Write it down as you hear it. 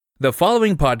The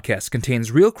following podcast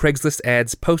contains real Craigslist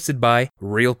ads posted by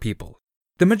real people,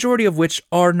 the majority of which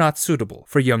are not suitable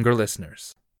for younger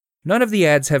listeners. None of the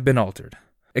ads have been altered,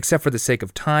 except for the sake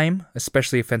of time,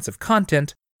 especially offensive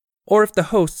content, or if the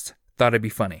hosts thought it'd be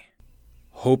funny.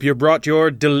 Hope you brought your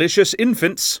delicious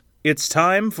infants. It's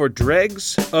time for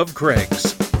Dregs of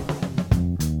Craigs.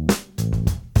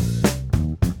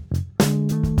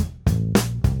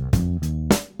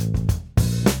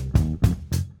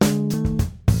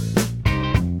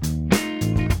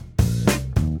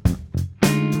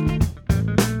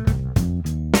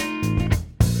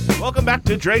 Welcome back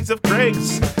to Dregs of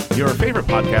Craigs, your favorite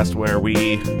podcast where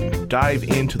we dive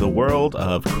into the world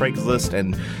of Craigslist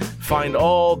and find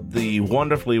all the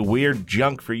wonderfully weird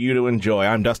junk for you to enjoy.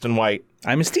 I'm Dustin White.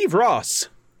 I'm Steve Ross.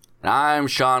 I'm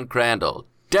Sean Crandall,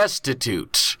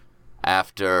 destitute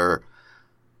after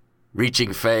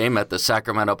reaching fame at the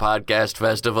Sacramento Podcast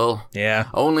Festival. Yeah.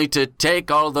 Only to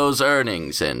take all those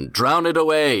earnings and drown it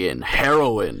away in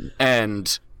heroin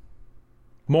and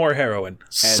More heroin.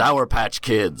 Sour Patch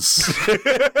Kids.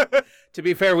 To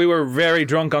be fair, we were very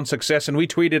drunk on success, and we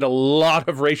tweeted a lot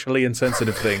of racially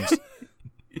insensitive things.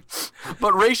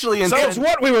 But racially So it's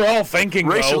what we were all thinking,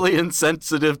 racially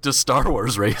insensitive to Star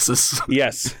Wars races.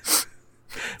 Yes.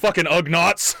 Fucking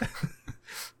Ugnaughts.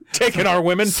 Taking our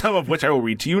women. Some of which I will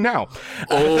read to you now.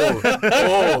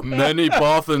 Oh, many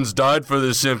Bothans died for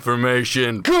this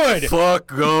information. Good.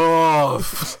 Fuck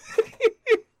off.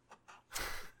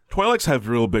 Twi'leks have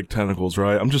real big tentacles,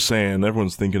 right? I'm just saying,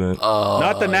 everyone's thinking it.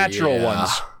 Not the natural ones.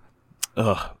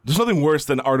 There's nothing worse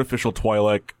than artificial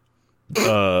Twi'lek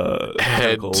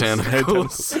Head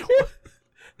tentacles.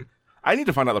 I need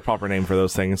to find out the proper name for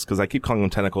those things, because I keep calling them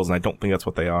tentacles, and I don't think that's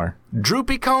what they are.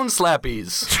 Droopy cone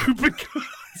slappies.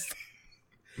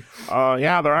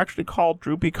 Yeah, they're actually called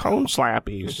droopy cone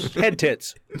slappies. Head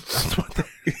tits.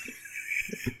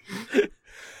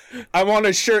 I want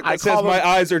a shirt that says my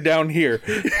eyes are down here.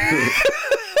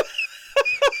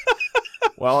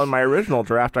 Well, in my original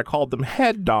draft, I called them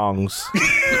head dongs.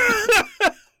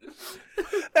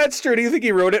 That's true. Do you think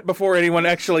he wrote it before anyone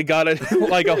actually got it,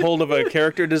 like a hold of a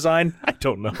character design? I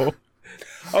don't know.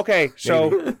 Okay,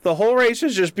 so the whole race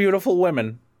is just beautiful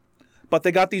women, but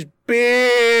they got these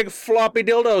big floppy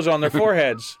dildos on their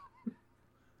foreheads.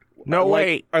 No,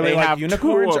 wait. Are they like have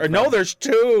unicorns? two of Or no, them. there's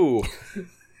two.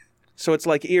 So it's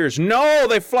like ears. No,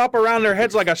 they flop around their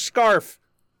heads like a scarf.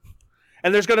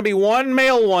 And there's going to be one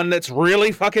male one that's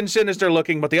really fucking sinister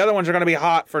looking, but the other ones are going to be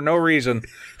hot for no reason.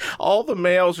 All the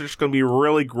males are just going to be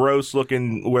really gross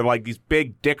looking with like these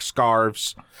big dick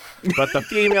scarves. But the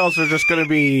females are just going to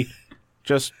be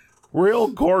just real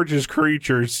gorgeous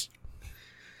creatures.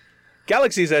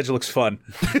 Galaxy's Edge looks fun.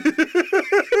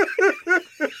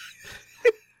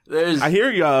 There's I hear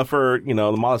you for, the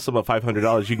modest sum of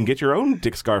 $500, you can get your own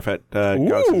dick scarf at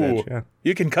Galaxy's Edge. Yeah.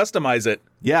 You can customize it.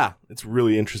 Yeah, it's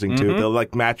really interesting too. They'll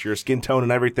like match your skin tone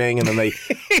and everything, and then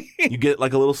you get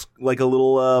like a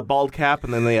little bald cap,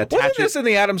 and then they attach Wasn't it. this in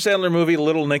the Adam Sandler movie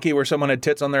Little Nicky where someone had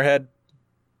tits on their head?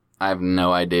 I have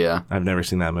no idea. I've never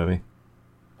seen that movie.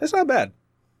 That's not bad.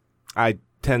 I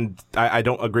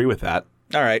don't agree with that.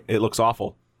 All right. It looks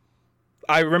awful.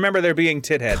 I remember there being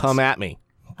tit heads. Come at me.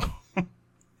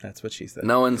 That's what she said.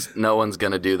 No one's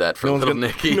gonna do that for Little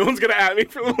Nicky. No one's gonna at me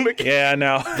for Little Nicky. Yeah,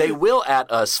 no. They will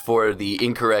at us for the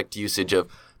incorrect usage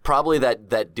of probably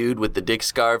that dude with the dick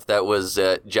scarf that was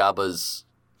Jabba's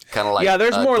kind of like. Yeah,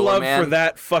 there's more love doorman. for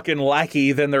that fucking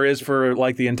lackey than there is for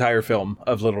like the entire film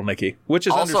of Little Nicky, which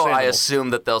is Also, understandable. I assume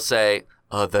that they'll say,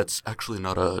 that's actually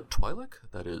not a Twi'lek.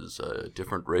 That is a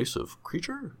different race of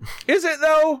creature. Is it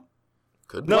though?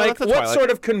 Could No, be. Like, that's a what Twi'lek. sort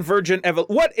of convergent,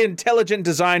 what intelligent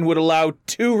design would allow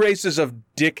two races of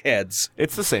dickheads?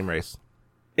 It's the same race.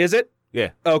 Is it? Yeah.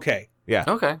 Okay. Yeah.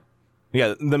 Okay.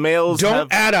 Yeah. The males Don't have...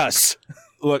 add us.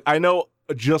 Look, I know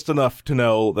just enough to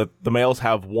know that the males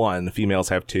have one, the females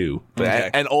have two. Okay.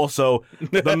 And also,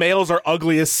 the males are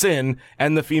ugly as sin,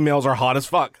 and the females are hot as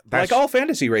fuck. Like all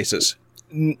fantasy races.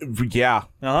 Yeah,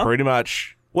 Uh-huh. pretty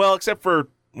much. Well, except for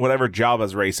whatever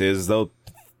Jabba's race is, though.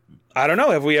 I don't know.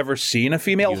 Have we ever seen a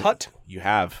female hut? You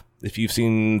have. If you've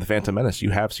seen The Phantom Menace, you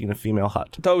have seen a female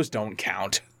hut. Those don't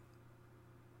count.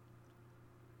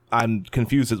 I'm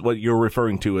confused as what you're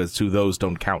referring to as to those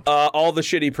don't count. All the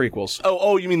shitty prequels.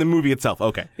 Oh, you mean the movie itself?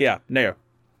 Okay. Yeah, no.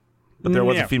 But there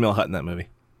was Yeah. a female hut in that movie.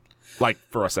 Like,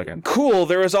 for a second. Cool.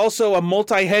 There was also a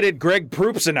multi-headed Greg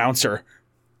Proops announcer.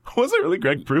 Was it really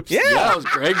Greg Proops? Yeah. That was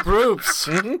Greg Proops.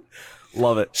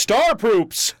 Love it. Star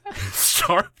Proops.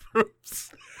 Star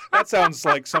Proops. That sounds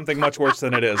like something much worse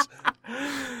than it is.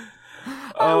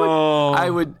 Oh. I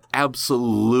would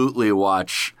absolutely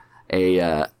watch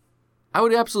a I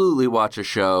would absolutely watch a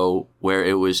show where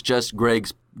it was just Greg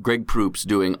Proops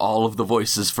doing all of the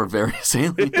voices for various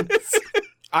aliens.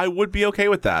 I would be okay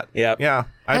with that. Yep. Yeah.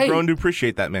 I've Hey. grown to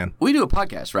appreciate that, man. We do a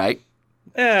podcast, right?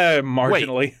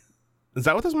 Marginally. Is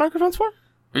that what this microphone's for?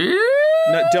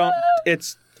 No, don't.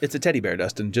 It's a teddy bear,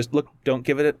 Dustin. Just look. Don't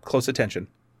give it close attention.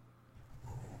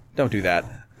 Don't do that.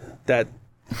 That.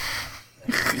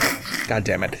 God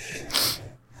damn it.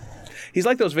 He's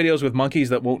like those videos with monkeys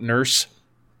that won't nurse.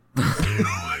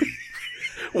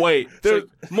 Wait, there's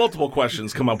multiple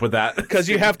questions come up with that. Because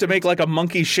you have to make like a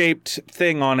monkey-shaped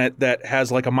thing on it that has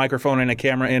like a microphone and a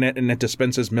camera in it, and it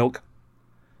dispenses milk.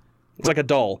 It's like a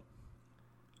doll.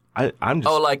 I'm just...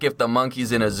 Oh, like if the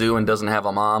monkey's in a zoo and doesn't have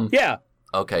a mom? Yeah.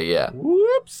 Okay, yeah.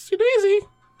 Whoopsie daisy.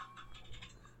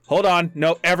 Hold on.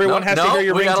 No, everyone has to hear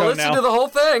your we gotta ringtone listen now. to the whole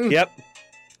thing. Yep.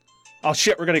 Oh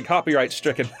shit, we're gonna get copyright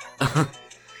stricken.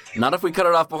 Not if we cut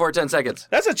it off before 10 seconds.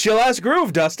 That's a chill-ass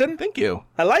groove, Dustin. Thank you.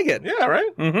 I like it. Yeah,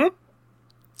 right?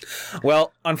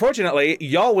 Well, unfortunately,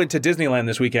 y'all went to Disneyland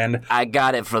this weekend. I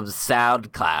got it from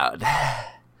SoundCloud.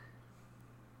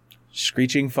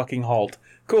 Screeching fucking halt.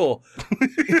 Cool.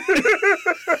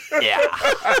 Yeah.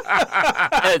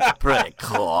 It's pretty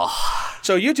cool.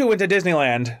 So you two went to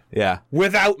Disneyland Yeah.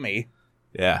 without me.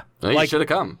 Yeah. Well, you should have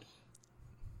come.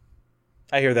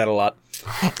 I hear that a lot.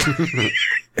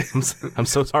 I'm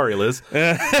so sorry, Liz.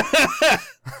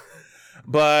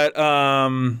 But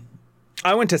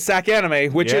I went to SAC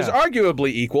Anime, which is Yeah. arguably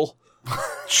equal.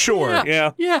 Sure.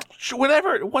 Yeah. Yeah. Sure,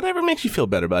 whatever makes you feel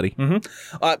better, buddy.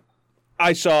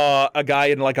 I saw a guy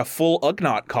in like a full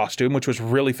Ugnaught costume, which was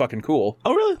really fucking cool.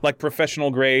 Oh, really? Like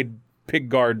professional grade pig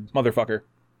guard motherfucker.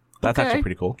 That's Okay. actually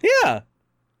pretty cool. Yeah.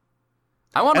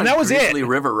 I want And a that was it. Grizzly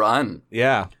River Run.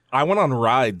 Yeah. I went on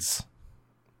rides.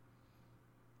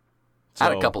 I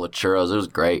had a So- couple of churros. It was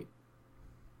great.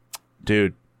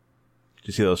 Dude, did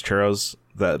you see those churros?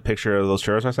 That picture of those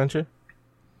churros I sent you?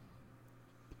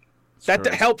 That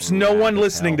helps no one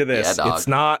listening to this. Yeah, dog. It's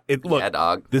not. Look, Yeah,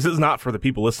 dog. this is not for the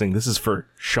people listening. This is for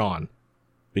Sean.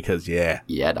 Because, Yeah,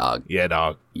 dog. yeah,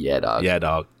 dog. Yeah, dog. Yeah,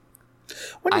 dog.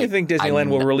 When do you think Disneyland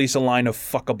will release a line of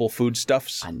fuckable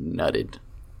foodstuffs? I nutted.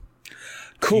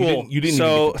 Cool. You didn't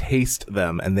even get to taste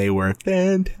them, and they were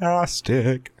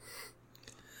fantastic.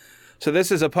 So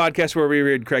this is a podcast where we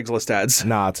read Craigslist ads.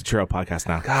 Nah, it's a churro podcast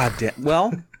now. God damn.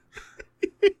 Well,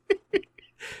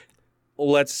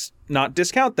 let's not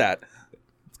discount that.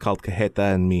 It's called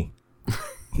Cajeta and Me.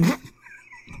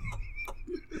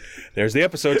 There's the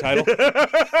episode title.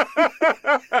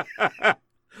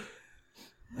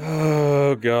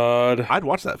 Oh, God. I'd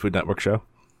watch that Food Network show.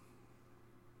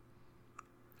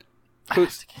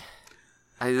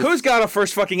 Who's got a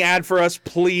first fucking ad for us?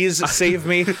 Please save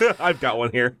me. I've got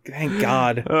one here. Thank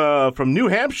God. From New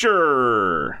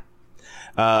Hampshire.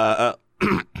 I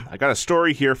got a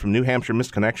story here from New Hampshire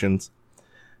Misconnections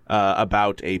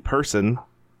about a person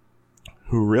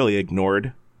who really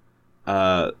ignored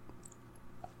a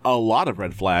lot of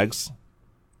red flags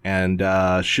and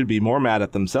should be more mad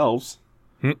at themselves,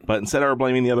 but instead are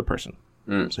blaming the other person.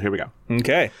 So here we go.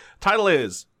 Okay. Title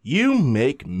is You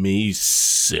Make Me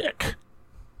Sick.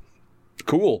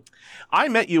 Cool. I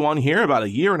met you on here about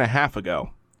 1.5 years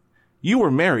ago. You were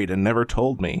married and never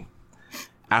told me.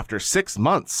 After 6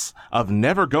 months of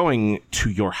never going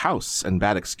to your house and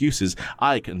bad excuses,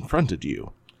 I confronted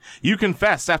you. You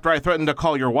confessed after I threatened to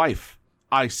call your wife.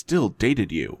 I still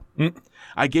dated you.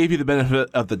 I gave you the benefit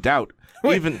of the doubt.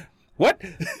 Wait. Even What?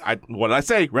 what did I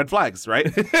say? Red flags,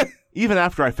 right? Even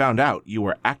after I found out you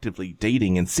were actively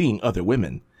dating and seeing other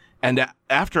women. And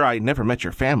after I never met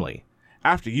your family.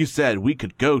 After you said we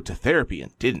could go to therapy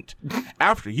and didn't.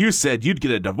 After you said you'd get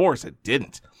a divorce and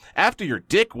didn't. After your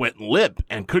dick went limp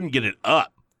and couldn't get it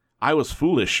up. I was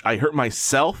foolish. I hurt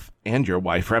myself and your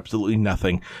wife for absolutely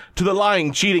nothing. To the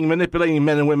lying, cheating, manipulating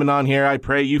men and women on here, I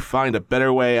pray you find a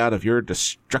better way out of your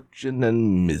destruction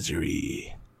and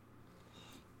misery.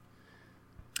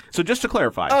 So just to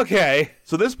clarify. Okay.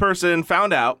 So this person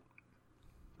found out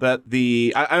that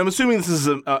I'm assuming this is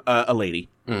a lady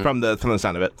from the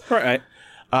sound of it. All right.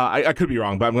 I could be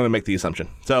wrong, but I'm going to make the assumption.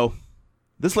 So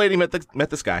this lady met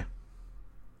this guy.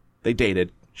 They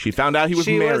dated. She found out he was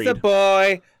married. She was a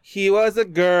boy. He was a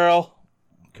girl.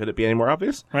 Could it be any more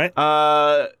obvious? Right.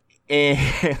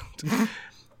 And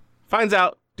finds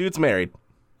out dude's married.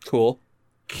 Cool.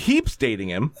 Keeps dating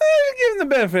him. Give him the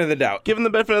benefit of the doubt. Give him the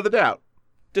benefit of the doubt.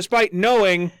 Despite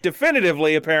knowing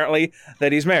definitively, apparently,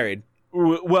 that he's married.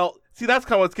 Well, see, that's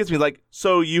kind of what gets me. Like,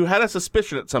 so you had a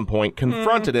suspicion at some point,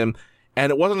 confronted him,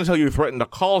 and it wasn't until you threatened to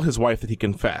call his wife that he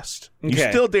confessed. You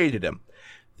Okay. still dated him.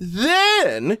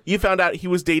 Then you found out he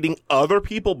was dating other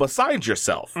people besides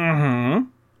yourself.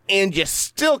 and you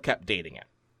still kept dating it.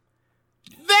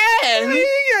 You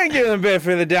gotta give him the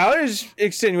benefit of the doubt. There's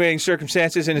extenuating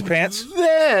circumstances in his pants.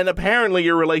 Then apparently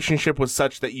your relationship was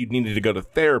such that you needed to go to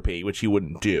therapy, which he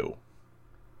wouldn't do.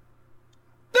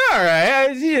 All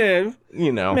right, yeah.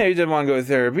 You know. Maybe he doesn't want to go to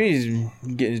therapy. He's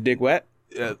getting his dick wet.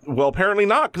 Well, apparently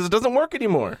not, because it doesn't work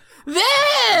anymore.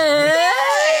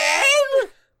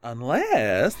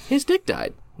 Unless His dick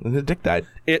died. And the dick died.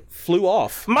 it flew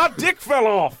off. My dick fell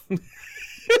off.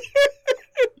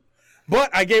 But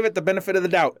I gave it the benefit of the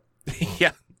doubt.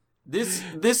 Yeah.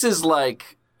 This is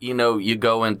like, you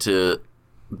go into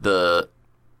the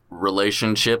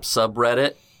relationship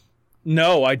subreddit.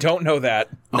 No, I don't know that.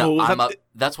 No, Oh,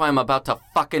 that's why I'm about to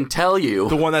fucking tell you.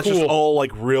 the one that's just Cool. all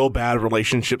like real bad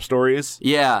relationship stories.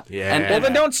 Yeah. Yeah. And, Well,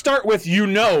 then don't start with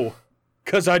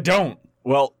because I don't.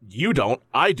 Well, you don't.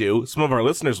 I do. Some of our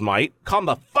listeners might. Calm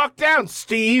the fuck down,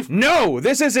 Steve. No,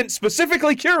 this isn't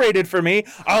specifically curated for me.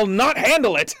 I'll not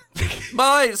handle it.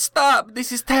 boys, stop.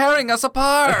 This is tearing us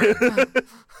apart.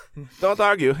 Don't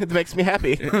argue. It makes me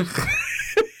happy.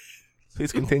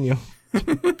 Please continue.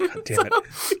 God damn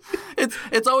it.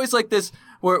 It's always like this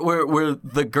where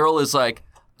the girl is like,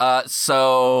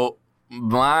 so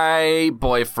my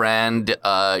boyfriend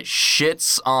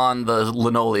shits on the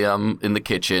linoleum in the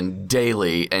kitchen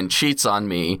daily and cheats on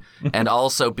me and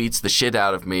also beats the shit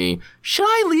out of me. Should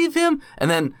I leave him? And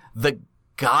then the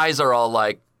guys are all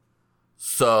like,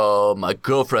 so my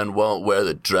girlfriend won't wear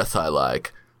the dress I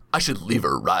like. I should leave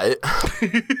her, right?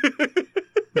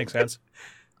 Makes sense.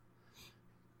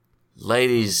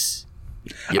 Ladies,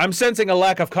 I'm sensing a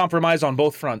lack of compromise on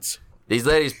both fronts. these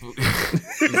ladies...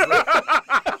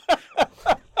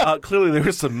 Clearly,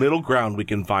 there's some middle ground we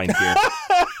can find here.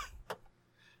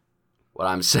 What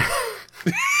I'm saying...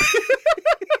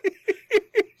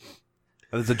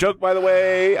 It's a joke, by the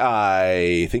way.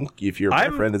 I think if your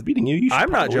boyfriend is beating you, you should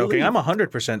I'm not probably joking. leave. I'm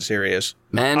 100% serious.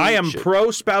 Men I am should-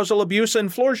 pro-spousal abuse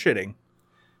and floor shitting.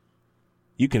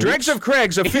 You can Dregs reach- of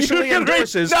Craigs officially You can reach-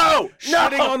 endorses No!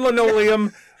 shitting on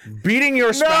linoleum, beating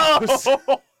your spouse,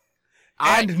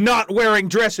 and not wearing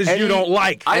dresses you don't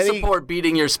like. I support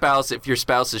beating your spouse if your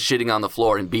spouse is shitting on the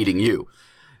floor and beating you.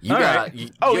 You All gotta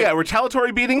right. Yeah,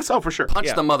 retaliatory beatings? Oh, for sure. punch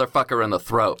Yeah. the motherfucker in the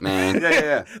throat, man.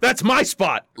 Yeah. That's my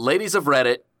spot. Ladies of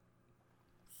Reddit,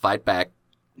 fight back.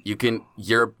 You're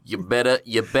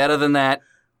better than that.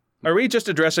 Are we just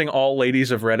addressing all ladies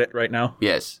of Reddit right now?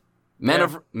 Yes. Men Yeah.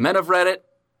 of Reddit,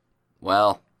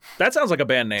 well, That sounds like a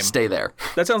band name. stay there.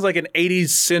 That sounds like an 80s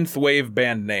synthwave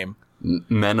band name.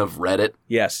 Men of Reddit.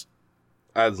 Yes.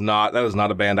 That is not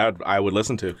a band I would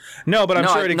listen to. No, but I'm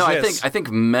sure it I exists.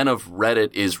 think Men of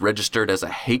Reddit is registered as a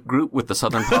hate group with the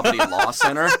Southern Poverty Law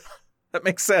Center. That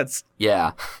makes sense.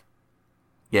 Yeah.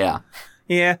 Yeah.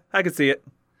 Yeah, I could see it.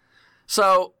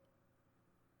 So,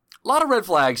 a lot of red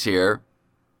flags here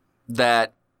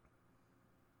that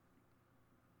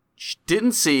she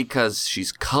didn't see because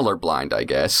she's colorblind, I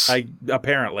guess.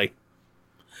 Apparently.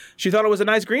 She thought it was a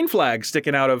nice green flag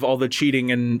sticking out of all the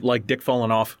cheating and, like, dick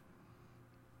falling off.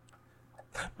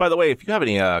 By the way, if you have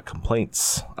any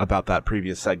complaints about that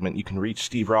previous segment, you can reach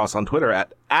Steve Ross on Twitter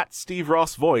at Steve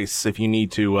Ross Voice if you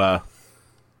need to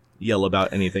yell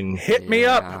about anything. Hit me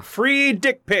up. Free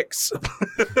dick pics.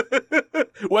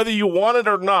 Whether you want it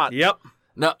or not. Yep.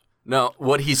 No.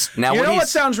 What he's You know what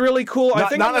sounds really cool? I Not,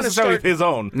 think not I'm going to necessarily start. his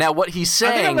own. now what he's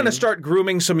saying. I think I'm going to start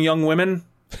grooming some young women.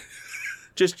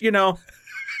 Just,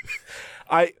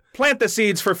 I plant the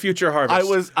seeds for future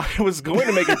harvest. I was going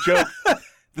to make a joke.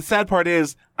 The sad part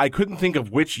is I couldn't think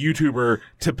of which YouTuber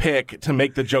to pick to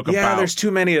make the joke Yeah, about. there's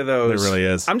too many of those. There really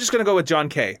is. I'm just going to go with John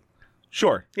K.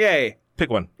 Sure. Yay. Pick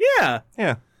one. Yeah.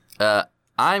 Yeah.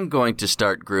 I'm going to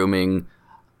start grooming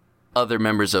other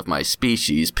members of my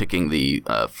species, picking the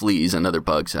fleas and other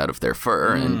bugs out of their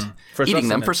fur and For eating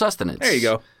them sustenance. for sustenance. There you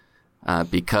go.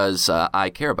 Because I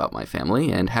care about my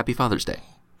family, and happy Father's Day.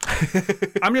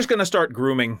 I'm just going to start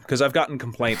grooming because I've gotten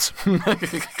complaints.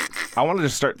 I wanted to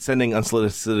start sending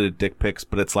unsolicited dick pics,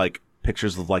 but it's like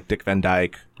pictures of like Dick Van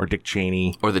Dyke or Dick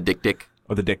Cheney Or the dick.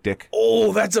 or the Dick.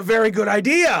 Oh, that's a very good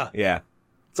idea. Yeah.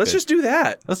 Let's just do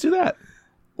that. Let's do that.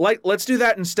 Let's do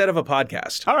that instead of a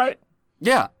podcast. All right.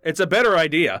 Yeah. It's a better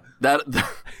idea. That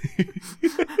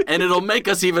and it'll make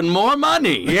us even more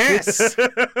money. Yes.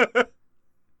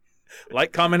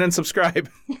 Like, comment, and subscribe.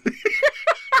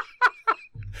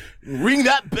 Ring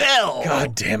that bell.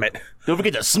 God damn it. Don't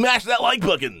forget to smash that like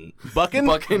button. Bucking?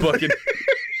 Bucking.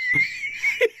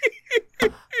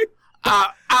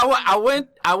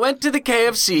 I went to the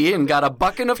KFC and got a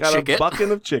bucket of Got chicken. a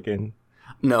bucking of chicken.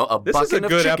 No, a This bucket is a of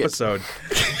good chicken. episode.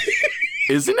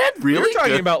 Isn't it really? You're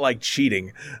talking good? about, like,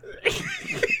 cheating.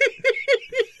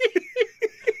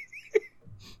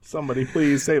 Somebody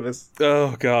please save us.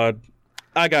 Oh, God.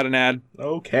 I got an ad.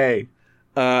 Okay.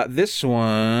 This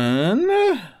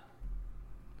one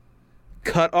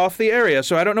cut off the area,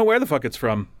 so I don't know where the fuck it's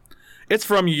from. It's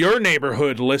from your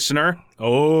neighborhood, listener.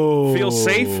 Oh. Feel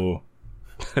safe?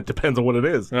 It depends on what it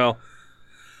is. Well,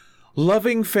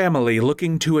 loving family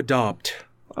looking to adopt.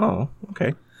 Oh,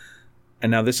 okay. And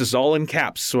now this is all in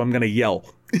caps, so I'm going to yell.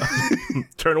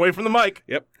 Turn away from the mic.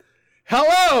 Yep.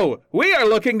 Hello! We are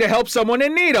looking to help someone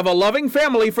in need of a loving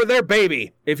family for their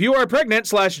baby. If you are pregnant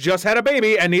 / just had a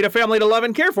baby and need a family to love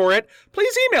and care for it,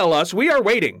 please email us. We are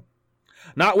waiting.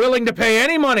 Not willing to pay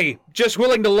any money, just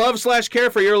willing to love / care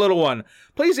for your little one.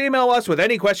 Please email us with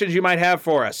any questions you might have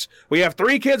for us. We have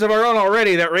 3 kids of our own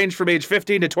already that range from age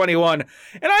 15 to 21,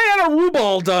 and I had a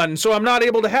ruball done, so I'm not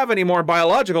able to have any more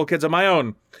biological kids of my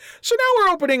own. So now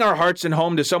we're opening our hearts and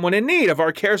home to someone in need of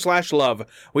our care / love.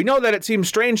 We know that it seems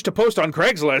strange to post on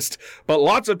Craigslist, but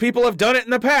lots of people have done it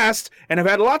in the past and have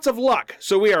had lots of luck,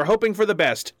 so we are hoping for the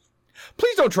best.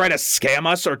 Please don't try to scam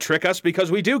us or trick us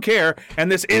because we do care, and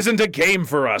this isn't a game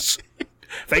for us.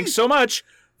 Thanks so much,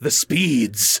 the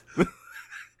Speeds.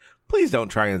 Please don't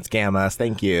try and scam us.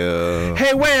 Thank you.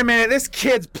 Hey, wait a minute. This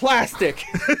kid's plastic.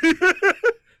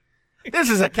 This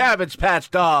is a Cabbage Patch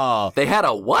doll. They had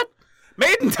a what?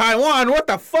 Made in Taiwan. What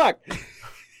the fuck?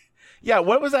 Yeah,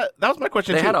 what was that? That was my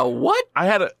question, They too. had a what? I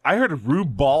heard a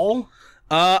Rube Ball.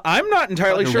 I'm not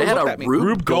entirely sure They had what a that means.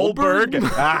 Rube Goldberg.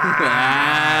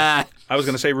 Ah. I was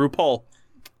going to say RuPaul.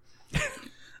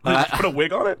 Put a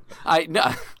wig on it.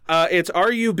 No. It's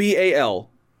RUBAL.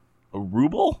 A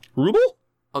ruble? Ruble?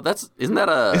 Oh, isn't that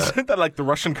a? Isn't that like the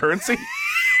Russian currency?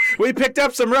 We picked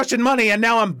up some Russian money and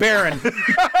now I'm barren.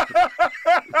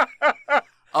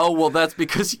 Oh, well, that's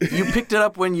because you picked it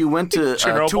up when you went to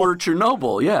Chernobyl? tour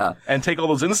Chernobyl. Yeah. And take all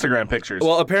those Instagram pictures.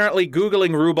 Well, apparently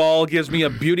Googling Rubal gives me a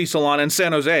beauty salon in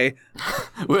San Jose.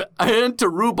 I went to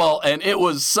Rubal and it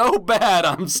was so bad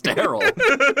I'm sterile.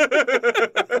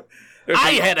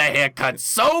 I had a haircut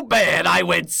so bad I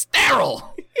went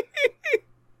sterile.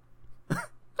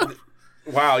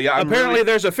 Wow, yeah. Apparently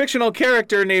there's a fictional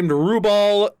character named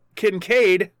Rubal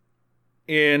Kincaid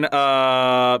in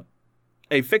a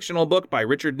fictional book by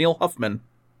Richard Neil Huffman.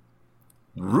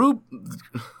 I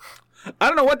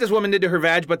don't know what this woman did to her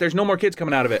vag, but there's no more kids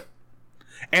coming out of it.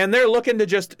 And they're looking to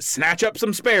just snatch up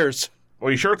some spares.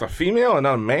 Are you sure it's a female and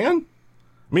not a man?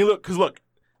 I mean, look,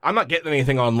 I'm not getting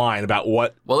anything online about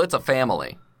what... Well, it's a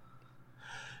family.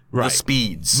 Right. The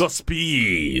Speeds. The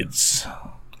Speeds.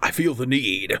 I feel the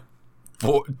need.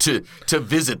 To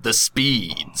visit the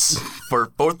Speeds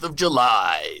for 4th of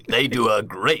July. They do a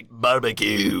great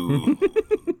barbecue.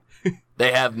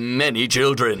 They have many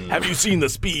children. Have you seen the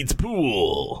Speeds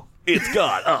pool? It's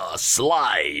got a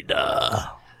slide.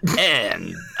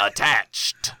 And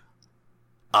attached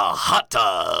a hot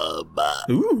tub.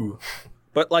 Ooh.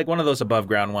 But like one of those above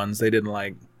ground ones, they didn't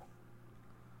like...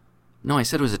 No, I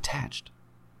said it was attached.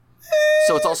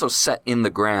 So it's also set in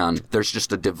the ground. There's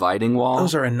just a dividing wall.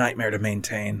 Those are a nightmare to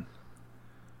maintain.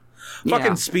 Yeah.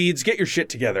 Fucking Speeds, get your shit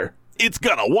together. It's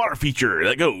got a water feature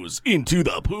that goes into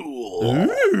the pool.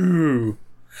 Ooh.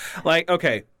 Like,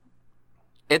 okay.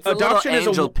 It's a Adoption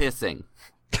little is a angel pissing.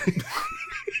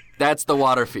 That's the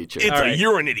water feature. It's All a right.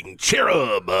 urinating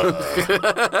cherub.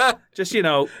 Just,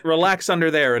 relax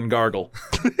under there and gargle.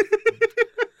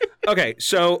 Okay,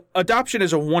 so adoption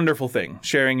is a wonderful thing.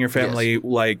 Sharing your family,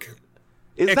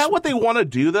 Is that what they want to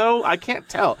do, though? I can't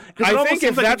tell. I think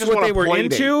if that's what they were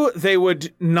into, they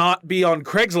would not be on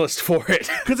Craigslist for it.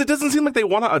 Because it doesn't seem like they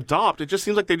want to adopt. It just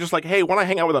seems like they're just like, hey, want to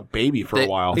hang out with a baby for a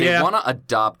while. They Yeah. want to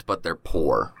adopt, but they're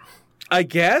poor. I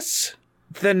guess.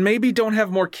 Then maybe don't have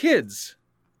more kids.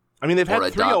 I mean, they've Or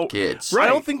had 3 adopt kids. I Right.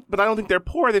 don't think they're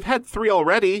poor. They've had 3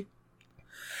 already.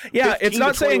 Yeah, 15 it's not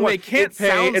to saying 21. they can't It pay.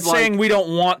 sounds It's like- saying we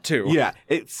don't want to. Yeah,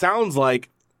 it sounds like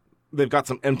they've got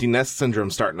some empty nest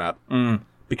syndrome starting up.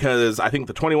 Because I think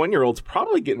the 21-year-old's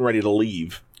probably getting ready to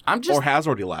leave. Or has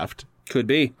already left. Could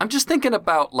be. I'm just thinking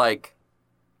about like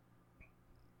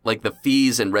the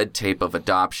fees and red tape of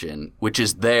adoption, which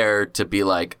is there to be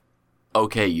like,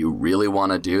 okay, you really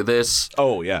want to do this?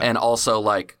 Oh, yeah. And also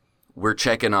like, we're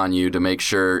checking on you to make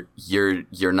sure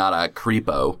you're not a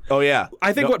creepo. Oh, yeah.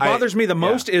 I think No, what bothers me the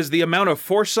most is the amount of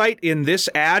foresight in this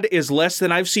ad is less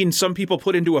than I've seen some people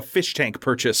put into a fish tank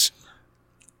purchase.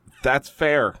 That's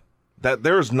fair. That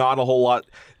there's not a whole lot.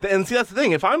 And see, that's the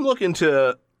thing. If I'm looking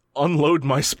to unload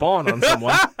my spawn on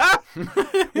someone,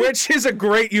 Which is a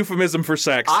great euphemism for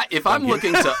sex. If I'm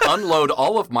looking to unload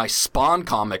all of my Spawn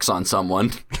comics on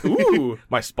someone, Ooh.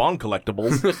 my spawn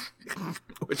collectibles,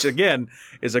 Which, again,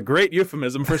 is a great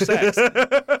euphemism for sex.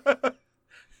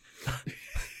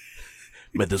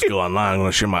 Bet this go online. I'm going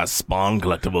to share my Spawn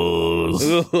collectibles.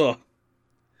 Ugh.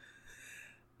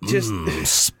 Just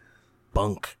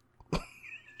Spunk.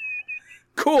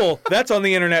 cool. That's on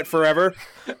the internet forever.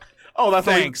 Oh, that's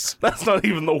Thanks. That's not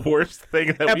even the worst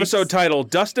thing. That Episode title: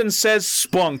 Dustin says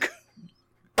spunk.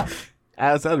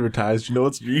 as advertised. You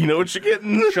know what you're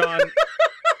getting.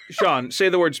 Sean, say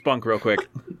the word spunk real quick.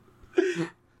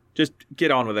 Just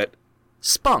get on with it.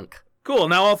 Spunk. Cool.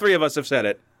 Now all three of us have said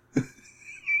it.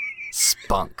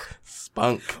 Spunk.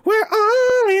 Spunk. We're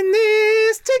all in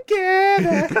this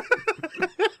together.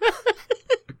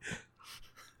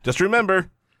 Just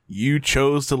remember, you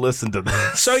chose to listen to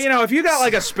this. So, if you got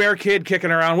like a spare kid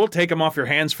kicking around, we'll take him off your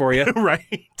hands for you.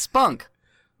 Right. Spunk.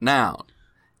 Noun.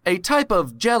 A type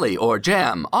of jelly or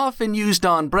jam often used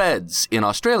on breads in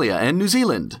Australia and New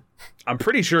Zealand. I'm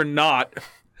pretty sure not.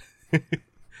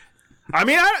 I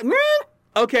mean,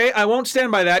 okay, I won't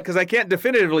stand by that because I can't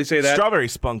definitively say that. Strawberry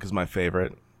spunk is my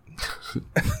favorite.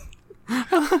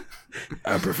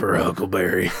 I prefer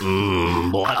huckleberry.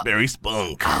 Blackberry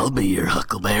spunk. I'll be your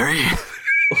huckleberry.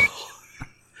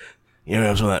 You ever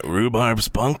have some of that rhubarb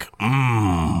spunk?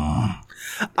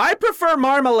 I prefer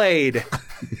marmalade.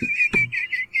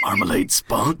 Marmalade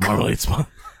spunk. Marmalade spunk.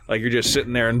 Like you're just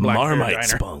sitting there in Black Bear Marmite Diner.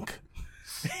 spunk.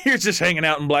 You're just hanging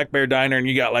out in Black Bear Diner and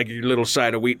you got like your little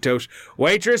side of wheat toast.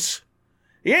 Waitress,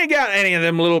 you ain't got any of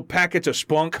them little packets of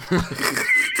spunk.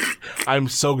 I'm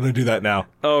so going to do that now.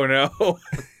 Oh, no.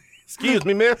 Excuse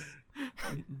me, miss.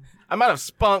 I'm out of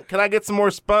spunk. Can I get some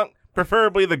more spunk?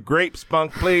 Preferably the grape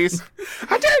spunk, please.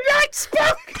 I don't like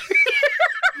spunk.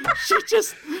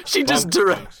 She just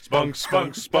directs. Spunk,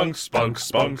 spunk, spunk, spunk,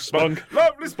 spunk, spunk.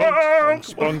 Lovely spunk.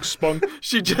 Spunk, spunk.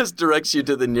 She just directs you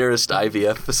to the nearest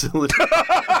IVF facility.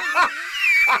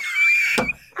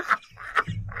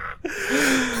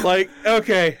 Like,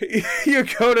 okay, you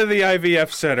go to the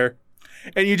IVF center,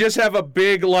 and you just have a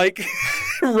big, like,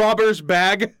 robber's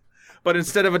bag, but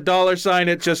instead of a $sign,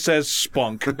 it just says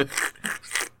spunk.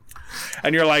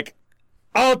 And you're like,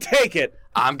 I'll take it.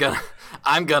 I'm gonna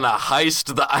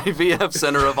heist the IVF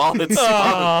center of all its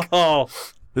spunk. Oh.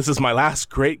 This is my last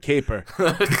great caper.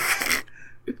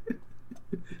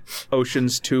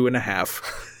 Ocean's 2.5.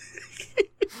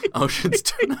 Ocean's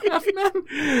 2.5 Men.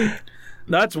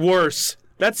 That's worse.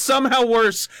 That's somehow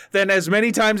worse than as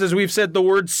many times as we've said the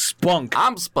word spunk.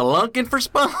 I'm spelunking for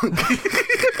spunk.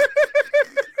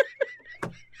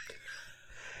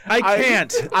 I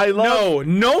can't.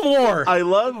 no more. I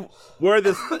love where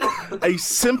a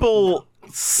simple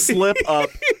slip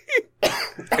up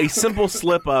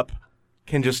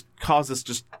can just cause this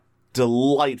just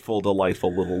delightful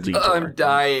little detour. I'm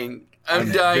dying.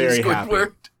 I'm dying, very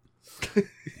Squidward.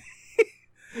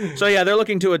 So yeah, they're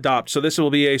looking to adopt. So this will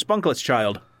be a spunkless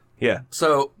child. Yeah.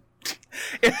 So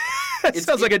It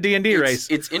sounds like a D&D race.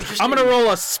 It's interesting. I'm going to roll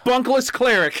a spunkless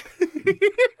cleric.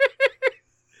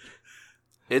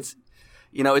 It's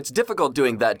difficult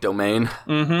doing that domain.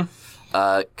 Mm-hmm.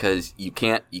 Because you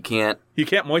can't. You can't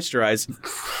moisturize.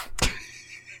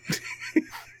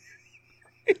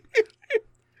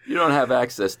 You don't have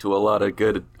access to a lot of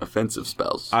good offensive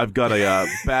spells. I've got a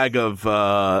bag of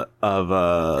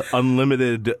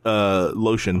unlimited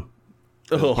lotion.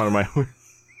 As part of my.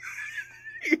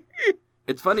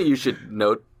 It's funny you should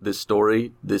note this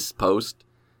post,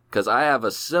 because I have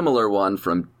a similar one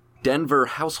from Denver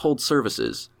Household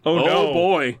Services. Oh, no.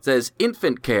 boy. It says,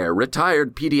 infant care,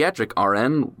 retired pediatric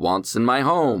RN wants in my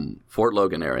home, Fort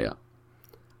Logan area.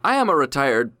 I am a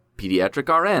retired pediatric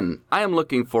RN. I am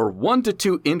looking for 1 to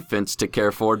 2 infants to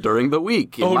care for during the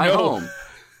week in my home.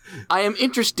 I am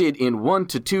interested in 1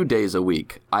 to 2 days a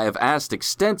week. I have asked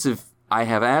extensive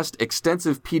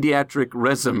pediatric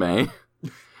resume.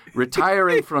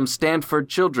 Retiring from Stanford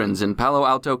Children's in Palo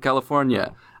Alto,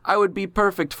 California. I would be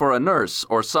perfect for a nurse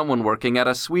or someone working at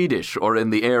a Swedish or in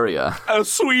the area. A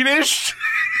Swedish?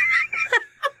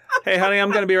 Hey, honey, I'm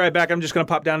going to be right back. I'm just going to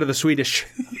pop down to the Swedish.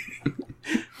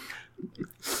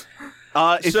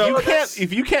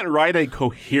 If you can't write a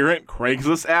coherent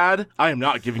Craigslist ad, I am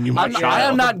not giving you my child. I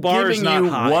am not bar's giving not you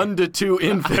high. 1 to 2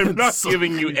 infants. I'm not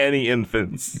giving you any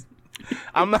infants.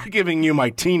 I'm not giving you my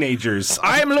teenagers.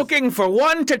 I'm looking for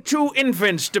 1 to 2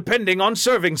 infants, depending on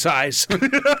serving size.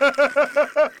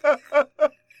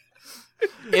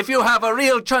 If you have a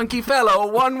real chunky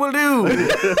fellow, 1 will do.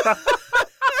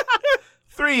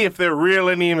 3 if they're real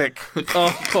anemic.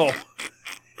 Oh.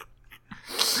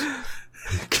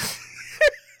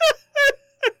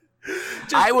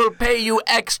 I will pay you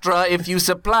extra if you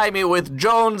supply me with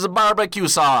Jones barbecue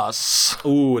sauce.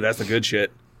 Ooh, that's the good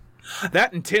shit.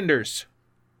 That and Tinders.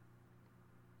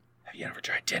 Have you ever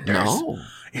tried Tinders? No.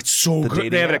 It's so good.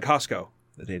 dating They have it app? at Costco.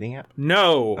 The dating app?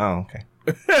 No. Oh, okay.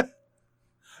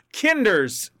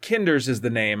 Kinders. Kinders is the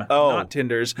name, Oh. not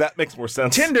Tinders. That makes more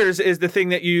sense. Tinders is the thing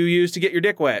that you use to get your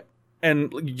dick wet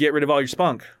and get rid of all your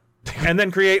spunk. And then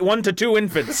create 1 to 2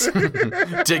 infants.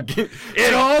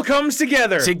 It all comes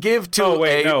together. To give to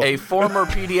a former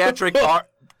pediatric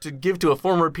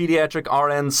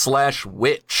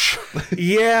RN/witch.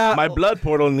 Yeah. My blood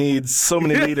portal needs so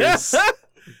many liters.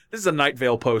 This is a Night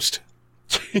Vale post.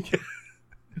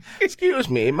 Excuse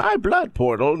me, my blood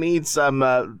portal needs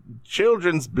some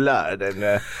children's blood, and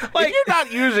if you're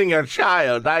not using a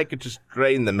child, I could just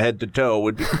drain them head to toe.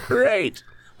 Would be great.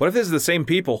 What if this is the same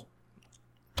people?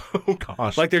 Oh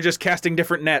gosh, Like they're just casting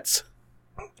different nets.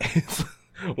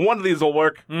 one of these will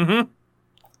work. You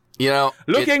know,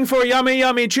 Looking for yummy,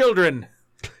 yummy children.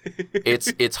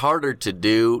 it's harder to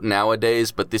do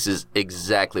nowadays, but this is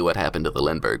exactly what happened to the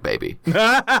Lindbergh baby.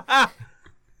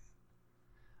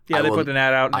 Yeah, they put an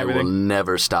ad out and I will everything.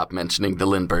 never stop mentioning the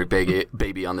Lindbergh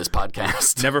baby on this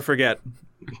podcast. Never forget.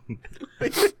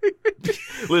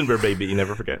 Lindbergh baby, you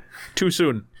never forget. Too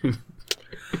soon.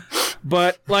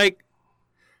 But, like,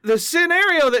 the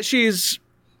scenario that she's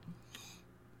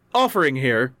offering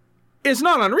here is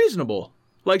not unreasonable.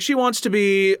 Like, she wants to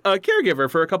be a caregiver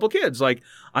for a couple kids. Like,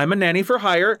 I'm a nanny for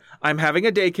hire. I'm having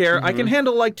a daycare. I can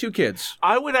handle, like, 2 kids.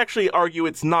 I would actually argue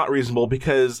it's not reasonable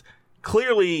because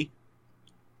clearly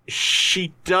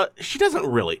she doesn't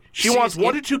really. She wants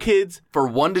 1 to 2 kids For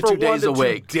 1 to 2 days a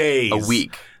week. Days. A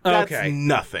week. That's Okay.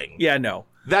 nothing. Yeah, no.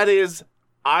 That is,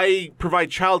 I provide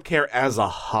childcare as a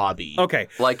hobby. Okay.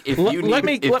 Like if L- you let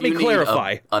need, me- if let me you need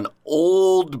clarify. an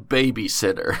old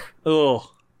babysitter. Ugh.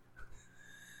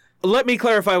 Let me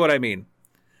clarify what I mean.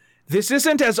 This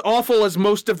isn't as awful as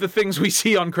most of the things we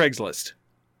see on Craigslist.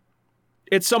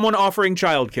 It's someone offering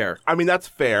childcare. I mean, that's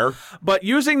fair. But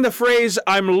using the phrase,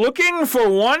 I'm looking for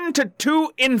 1 to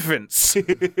 2 infants,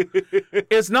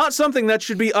 is not something that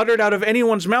should be uttered out of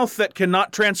anyone's mouth that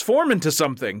cannot transform into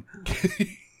something.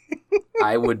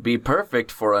 I would be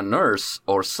perfect for a nurse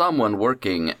or someone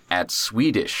working at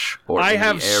Swedish or I in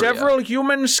have the area. several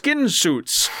human skin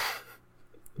suits.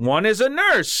 One is a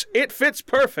nurse. It fits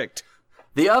perfect.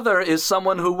 The other is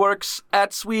someone who works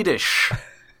at Swedish.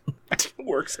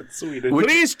 Works at Sweden.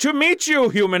 Pleased to meet you,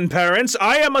 human parents.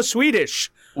 I am a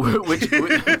Swedish. which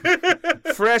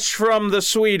Fresh from the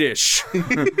Swedish.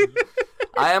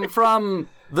 I am from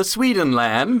the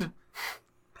Swedenland,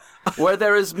 where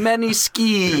there is many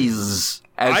skis,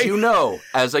 as you know,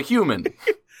 as a human.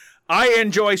 I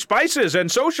enjoy spices and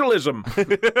socialism.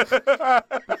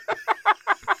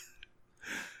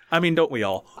 I mean, don't we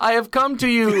all? I have come to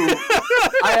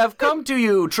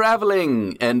you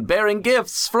traveling and bearing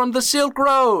gifts from the Silk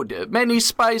Road, many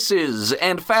spices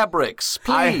and fabrics.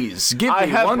 Please give I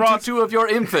me have 1 brought- to 2 of your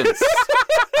infants.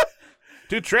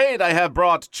 To trade, I have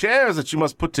brought chairs that you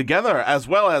must put together, as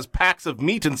well as packs of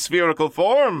meat in spherical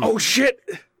form. Oh, shit.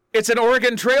 It's an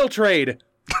Oregon Trail trade.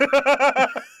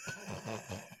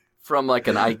 From like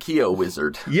an IKEA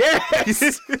wizard.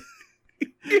 Yes.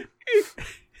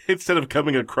 Instead of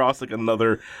coming across like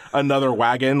another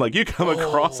wagon, like you come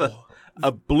across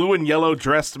a blue and yellow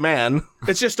dressed man.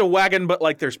 It's just a wagon, but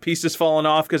like there's pieces falling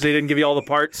off because they didn't give you all the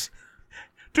parts.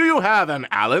 Do you have an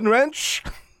Allen wrench?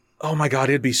 Oh my god,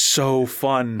 it'd be so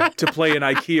fun to play an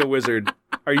IKEA wizard.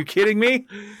 Are you kidding me?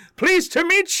 Pleased to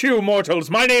meet you, mortals.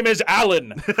 My name is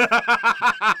Alan.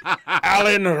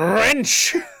 Alan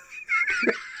Wrench.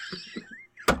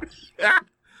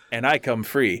 And I come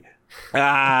free. More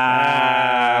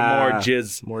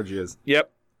jizz. More jizz.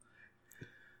 Yep.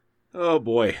 Oh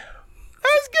boy.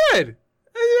 That's good.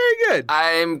 That's very good.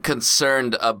 I'm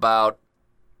concerned about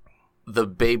the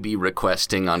baby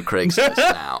requesting on Craigslist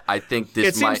now. I think this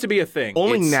It seems to be a thing.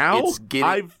 Only It's- now? it's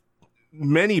getting-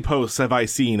 Many posts have I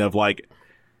seen of like,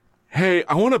 hey,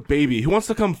 I want a baby. Who wants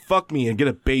to come fuck me and get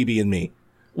a baby in me?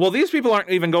 Well, these people aren't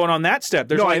even going on that step.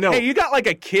 There's No, like, I know. hey, you got like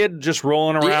a kid just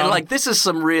rolling around. Yeah, like this is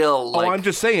some real like I'm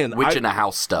just saying. witch in a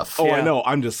house stuff. Oh, Yeah. I know.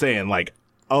 I'm just saying, like,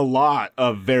 a lot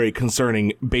of very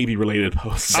concerning baby-related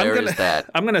posts. There is that.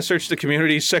 I'm going to search the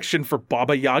community section for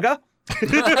Baba Yaga.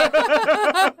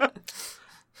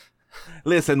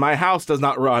 Listen, my house does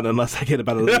not run unless I get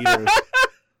about a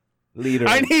liter.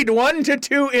 I need 1 to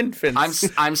 2 infants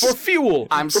I'm for fuel.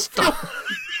 I'm stalled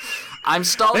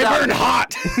They burn out.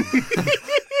 hot.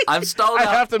 I'm stalled I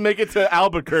out. have to make it to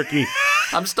Albuquerque.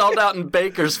 I'm stalled out in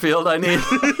Bakersfield. I need.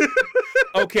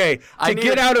 Okay, to need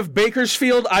get a- out of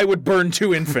Bakersfield, I would burn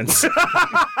 2 infants.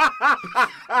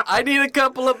 I need a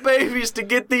couple of babies to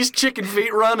get these chicken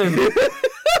feet running.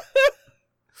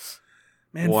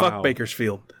 Man, Wow. fuck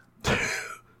Bakersfield.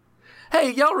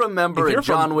 Hey, y'all remember If in you're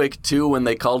John Wick 2 when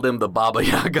they called him the Baba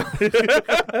Yaga?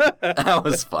 That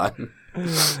was fun.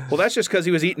 Well, that's just because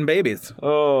he was eating babies.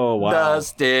 Oh, wow.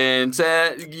 Dustin,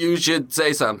 you should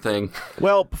say something.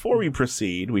 Well, before we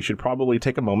proceed, we should probably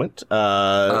take a moment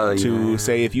to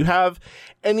say if you have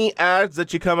any ads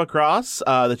that you come across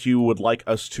that you would like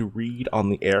us to read on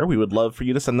the air, we would love for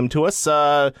you to send them to us.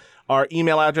 Our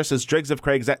email address is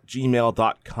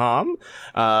dregsofcraigs@gmail.com.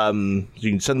 You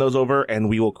can send those over, and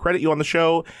we will credit you on the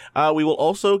show. We will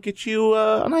also get you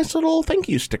a nice little thank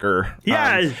you sticker.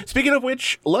 Yeah. Speaking of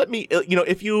which, let me,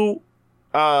 if you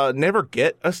never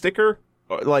get a sticker,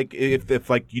 or like if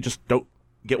like you just don't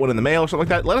get one in the mail or something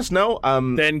like that, let us know.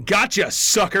 Then gotcha,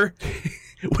 sucker.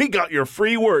 We got your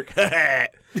free work.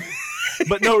 But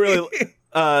no, really.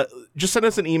 Just send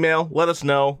us an email. Let us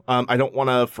know. I don't want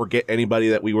to forget anybody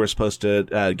that we were supposed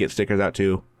to get stickers out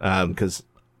to, because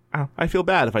I feel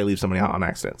bad if I leave somebody out on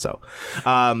accident. So,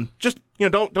 just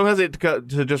don't hesitate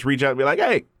to just reach out and be like,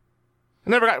 "Hey, I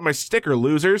never got my sticker,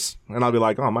 losers," and I'll be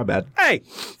like, "Oh, my bad." Hey,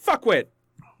 fuckwit.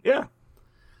 Yeah.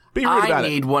 Be rude about I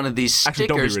need it. one of these Actually,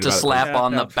 don't be stickers rude to about it. slap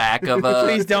on the back of a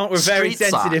Please don't. We're very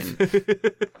street sensitive.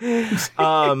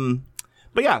 sign.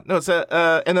 But yeah, no, it's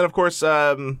and then of course,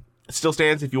 it still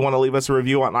stands if you want to leave us a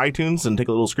review on iTunes and take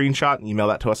a little screenshot and email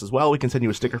that to us as well. We can send you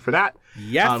a sticker for that.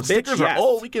 Yes, bitch, stickers yes. are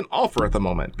all we can offer at the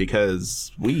moment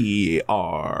because we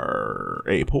are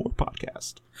a poor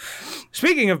podcast.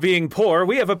 Speaking of being poor,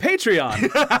 we have a Patreon. You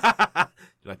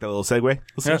like that little segue?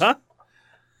 Uh-huh.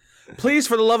 Please,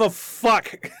 for the love of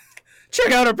fuck,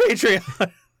 check out our Patreon.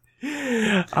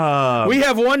 We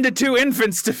have 1 to 2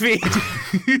 infants to feed.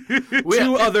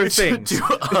 Two other things. Two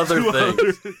other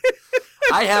things.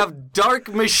 I have dark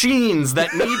machines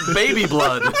that need baby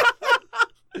blood.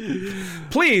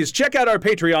 Please check out our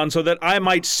Patreon so that I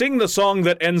might sing the song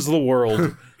that ends the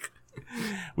world.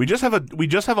 We just have a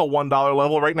 $1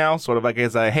 level right now, sort of like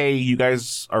as a hey, you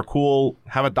guys are cool,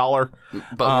 have $1.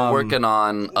 But we're working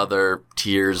on other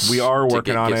tiers. We are to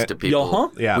working get on gifts it. to people. Uh-huh.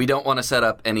 Yeah. We don't want to set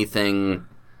up anything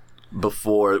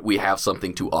before we have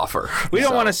something to offer. We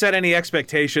don't want to set any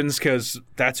expectations because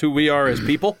that's who we are as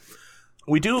people.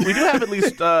 We do have at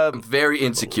least Very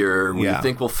insecure. We Yeah.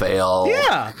 think we'll fail.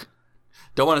 Yeah.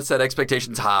 Don't want to set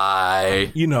expectations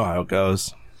high. you know how it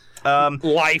goes.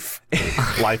 Life.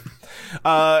 Life.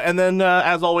 And then,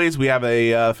 as always, we have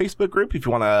a Facebook group if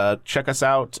you want to check us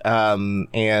out.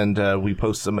 And we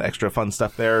post some extra fun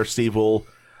stuff there. Steve will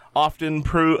often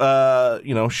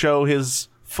show his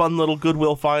fun little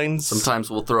Goodwill finds. Sometimes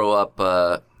we'll throw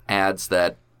up ads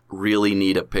that really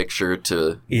need a picture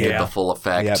to get Yeah. the full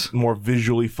effect. Yeah, more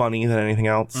visually funny than anything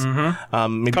else.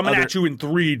 Mm-hmm. Maybe Coming at you in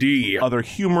 3D. other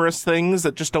humorous things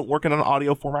that just don't work in an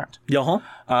audio format. Uh-huh.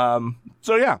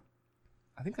 So yeah,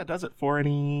 I think that does it for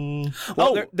any.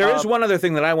 Well, there is one other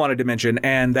thing that I wanted to mention,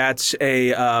 and that's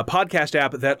a podcast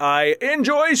app that I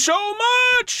enjoy so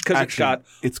much because it's got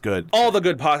it's good. all the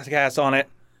good podcasts on it,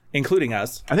 including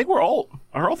us. I think are all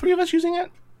 3 of us using it?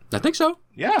 I think so.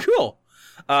 Yeah. Cool.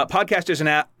 Podcoin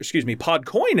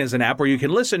is an app where you can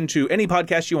listen to any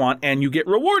podcast you want, and you get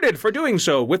rewarded for doing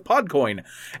so with Podcoin.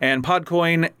 And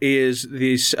Podcoin is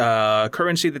this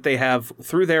currency that they have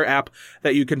through their app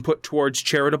that you can put towards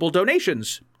charitable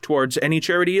donations, towards any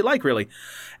charity you like, really.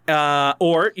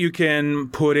 Or you can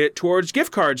put it towards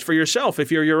gift cards for yourself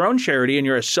if you're your own charity and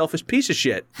you're a selfish piece of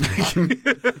shit.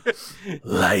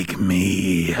 Like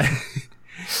me.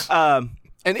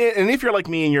 And if you're like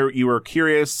me and you were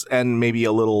curious and maybe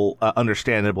a little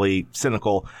understandably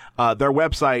cynical, their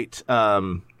website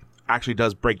actually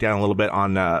does break down a little bit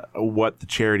on what the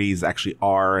charities actually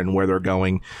are and where they're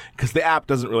going, because the app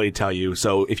doesn't really tell you.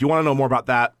 So if you want to know more about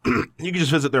that, you can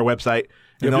just visit their website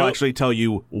and they'll actually tell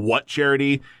you what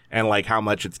charity and like how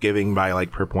much it's giving by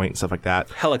like per point and stuff like that.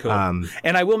 Hella cool.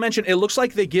 And I will mention, it looks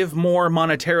like they give more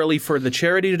monetarily for the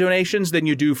charity donations than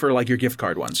you do for like your gift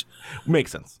card ones.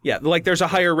 Makes sense. Yeah, like there's a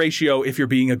higher ratio if you're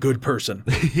being a good person.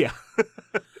 Yeah.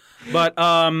 But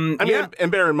I mean,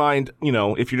 and bear in mind,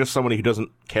 if you're just somebody who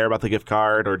doesn't care about the gift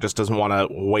card or just doesn't want to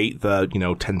wait the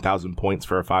 10,000 points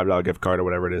for a $5 gift card or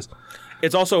whatever it is.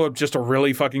 It's also just a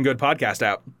really fucking good podcast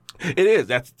app. It is.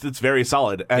 It's very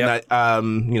solid, and Yep.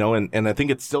 and I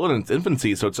think it's still in its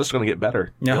infancy, so it's just going to get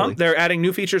better. Really. They're adding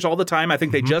new features all the time. I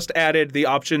think they just added the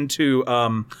option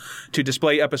to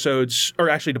display episodes,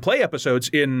 or actually to play episodes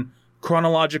in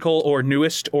chronological or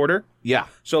newest order. Yeah,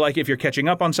 So like if you're catching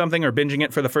up on something or binging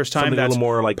it for the first time, something a that's little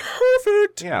more like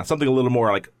perfect. yeah, something a little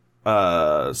more like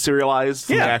serialized.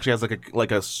 Something Yeah. that actually has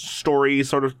like a story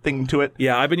sort of thing to it.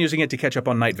 Yeah, I've been using it to catch up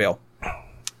on Night Vale.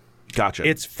 Gotcha.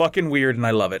 It's fucking weird and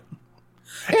I love it.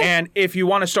 And if you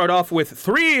want to start off with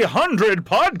 300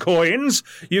 Podcoins,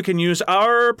 you can use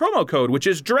our promo code, which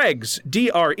is DREGS,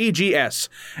 DREGS,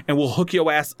 and we'll hook your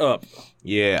ass up.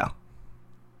 yeah.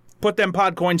 Put them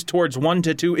pod coins towards 1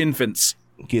 to 2 infants.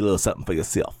 Get a little something for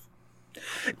yourself.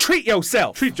 Treat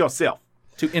yourself Treat yourself.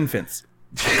 to infants.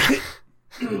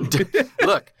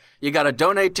 Look, you got to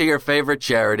donate to your favorite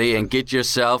charity and get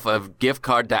yourself a gift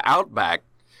card to Outback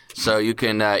so you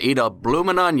can eat a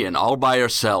bloomin' onion all by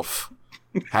yourself.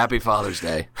 Happy Father's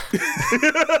Day.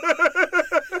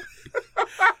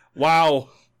 Wow.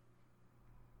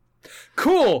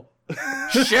 Cool.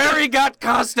 Sherry got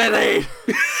custody.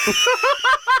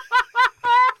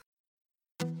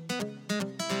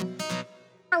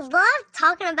 I love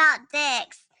talking about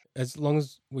dicks. As long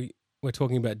as we're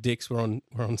talking about dicks, we're on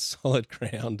solid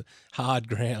ground, hard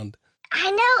ground. I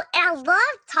know, and I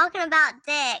love talking about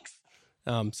dicks.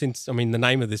 Since the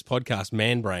name of this podcast,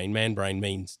 Man Brain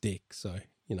means dick, so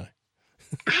you know.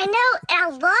 I know, and I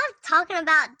love talking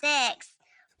about dicks.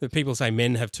 But people say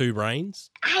men have 2 brains,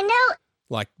 I know,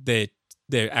 like their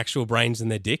actual brains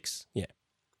and their dicks. Yeah.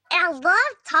 and I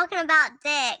love talking about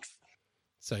dicks.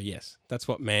 So yes, that's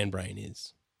what man brain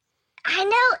is. I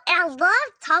know, and I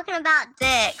love talking about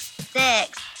dicks.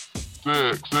 Dicks.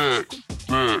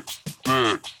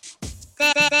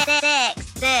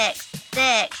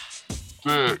 Dicks.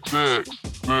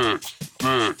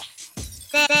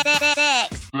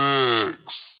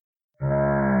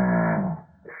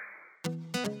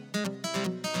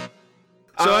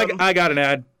 So I got an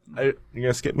ad. You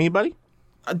gonna skip me, buddy?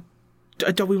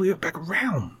 Don't we leave it back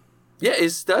around? Yeah,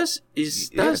 it's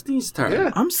Dusty's turn.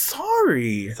 Yeah. I'm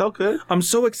sorry. It's all good. I'm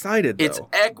so excited, though. It's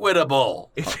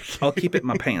equitable. I'll keep it in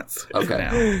my pants.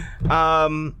 Okay.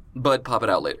 Now. But pop it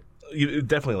out later.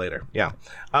 Definitely later. Yeah.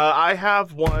 I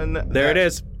have one. There it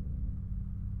is.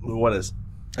 What is?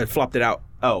 I flopped it out.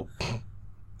 Oh.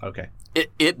 Okay.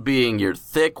 It being your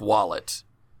thick wallet.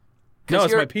 No,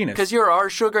 it's my penis. Because you're our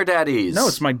sugar daddies. No,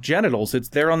 it's my genitals. It's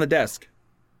there on the desk.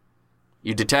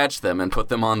 You detach them and put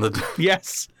them on the...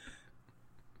 Yes.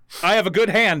 I have a good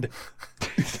hand.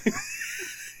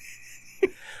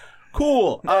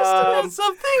 Cool.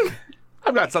 something.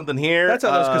 I've got something here. That's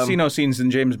how those casino scenes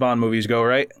in James Bond movies go,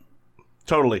 right?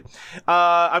 Totally.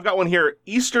 I've got one here.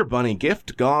 Easter Bunny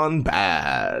gift gone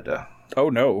bad. Oh,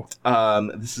 no.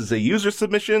 This is a user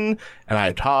submission, and I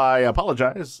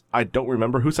apologize. I don't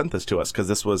remember who sent this to us, because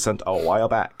this was sent a while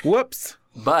back. Whoops.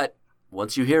 But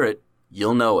once you hear it,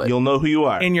 you'll know it. You'll know who you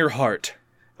are. In your heart.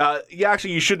 Yeah,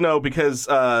 actually, you should know, because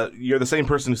you're the same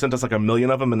person who sent us like 1 million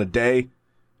of them in a day,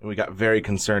 and we got very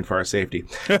concerned for our safety.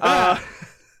 Not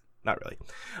really.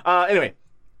 Anyway,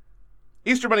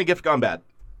 Easter Bunny gift gone bad.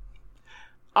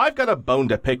 I've got a bone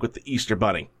to pick with the Easter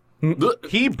Bunny.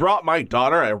 He brought my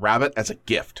daughter a rabbit as a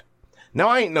gift. Now,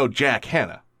 I ain't no Jack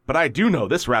Hanna, but I do know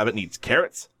this rabbit needs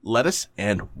carrots, lettuce,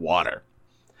 and water.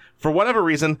 For whatever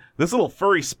reason, this little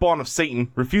furry spawn of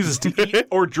Satan refuses to eat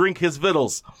or drink his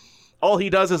victuals. All he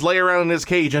does is lay around in his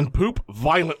cage and poop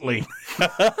violently.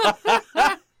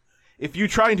 If you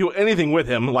try and do anything with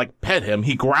him, like pet him,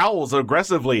 he growls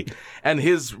aggressively, and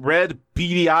his red,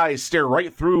 beady eyes stare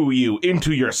right through you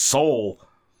into your soul.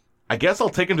 I guess I'll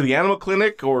take him to the animal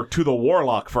clinic or to the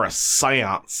warlock for a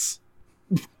seance.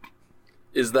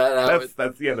 Is that how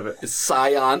That's the end of it. it's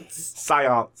seance?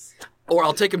 Seance. Or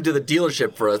I'll take him to the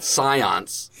dealership for a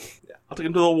seance. I'll take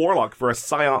him to the warlock for a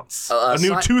seance. A a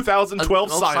new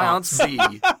 2012 a seance.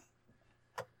 seance B.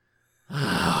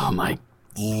 Oh, my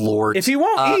Lord. If he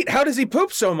won't eat, how does he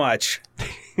poop so much?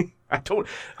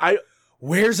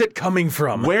 Where's it coming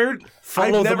from?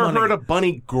 I've the never money. heard a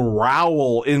bunny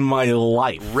growl in my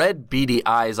life. Red beady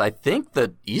eyes. I think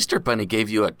the Easter Bunny gave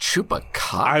you a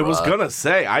chupacabra. I was gonna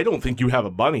say, I don't think you have a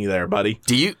bunny there, buddy.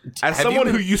 Do you? As have someone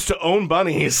you who been, used to own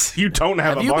bunnies, you don't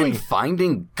have have a you bunny. been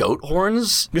finding goat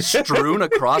horns strewn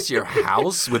across your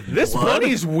house with This blood?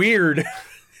 bunny's weird.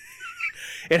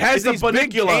 It has It's a these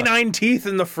big bunnicula. canine teeth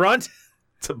in the front.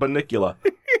 It's a bunnicula.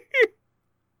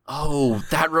 Oh,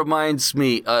 that reminds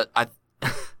me.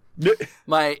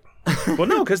 My Well,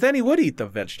 no, because then he would eat the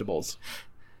vegetables.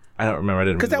 I don't remember. I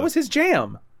didn't. Because that was his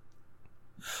jam.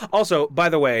 Also, by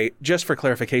the way, just for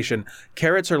clarification,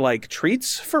 carrots are like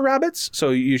treats for rabbits, so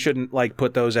you shouldn't like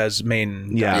put those as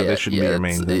main. Yeah, that should be your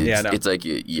main thing. Yeah, no. It's like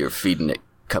you're feeding it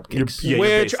cupcakes. Yeah, Which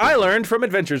basically- I learned from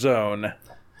Adventure Zone.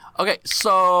 Okay,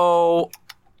 so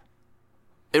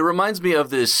it reminds me of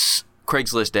this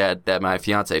Craigslist ad that my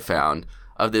fiance found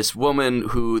of this woman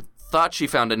who thought she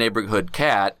found a neighborhood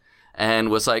cat and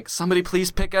was like, "Somebody please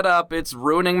pick it up. It's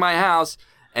ruining my house."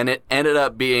 And it ended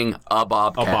up being a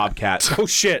bobcat. A bobcat. Oh,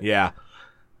 shit. Yeah.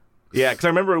 Yeah, because I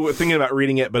remember thinking about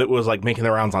reading it, but it was like making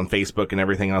the rounds on Facebook and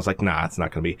everything. And I was like, nah, it's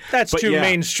not going to be. That's But too yeah.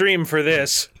 mainstream for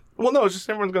this. Well, no, it's just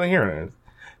everyone's going to hear it.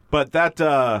 But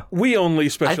that We only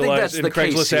that's specialize in the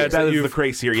case Craigslist here. ads that is you've the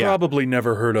craze here, yeah. probably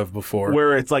never heard of before.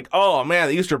 Where it's like, oh man,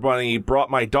 the Easter Bunny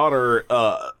brought my daughter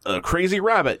a crazy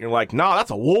rabbit. And you're like, nah, that's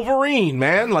a Wolverine,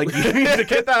 man. Like, you need to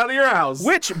get that out of your house.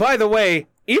 Which, by the way,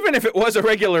 even if it was a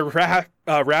regular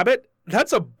rabbit,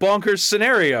 that's a bonkers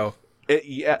scenario.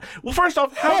 Yeah. Well, first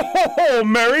off, Ho, ho, ho,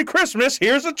 Merry Christmas,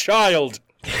 here's a child.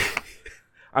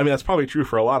 I mean, that's probably true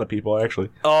for a lot of people, actually.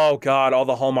 Oh, God, all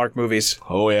the Hallmark movies.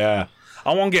 Oh, yeah.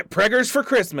 I want to get preggers for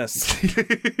Christmas.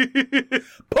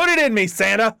 Put it in me,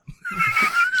 Santa.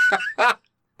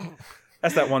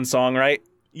 That's that one song, right?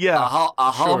 Yeah.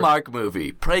 A Hallmark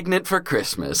movie, Pregnant for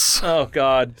Christmas. Oh,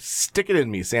 God. Stick it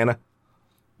in me, Santa.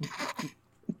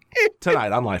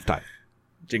 Tonight on Lifetime.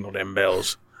 Jingle them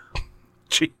bells.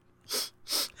 Gee.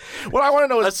 What I want to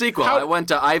know is A sequel. how- I went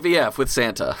to IVF with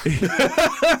Santa.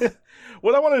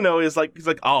 What I want to know is like, he's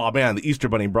like, oh man, the Easter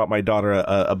Bunny brought my daughter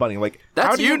a bunny. Like, how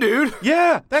That's do you, dude.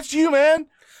 Yeah, that's you, man.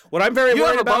 What I'm very You have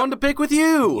worried a about. bone to pick with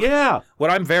you. Yeah.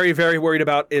 What I'm very, very worried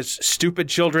about is stupid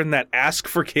children that ask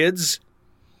for kids.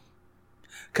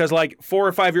 Because, like, 4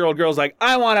 or 5 year old girls, like,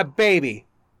 I want a baby.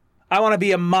 I want to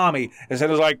be a mommy. And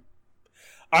Santa's like,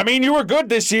 I mean, you were good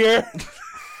this year.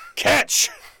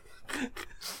 Catch.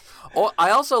 Or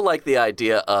I also like the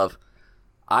idea of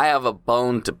I have a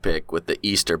bone to pick with the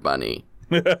Easter Bunny.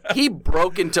 He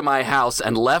broke into my house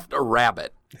and left a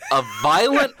rabbit. A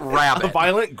violent rabbit. A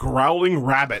violent, growling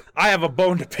rabbit. I have a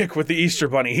bone to pick with the Easter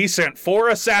Bunny. He sent 4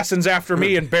 assassins after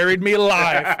me and buried me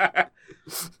alive.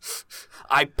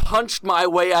 I punched my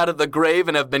way out of the grave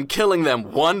and have been killing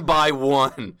them one by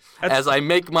one as I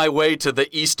make my way to the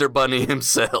Easter Bunny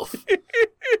himself.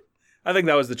 I think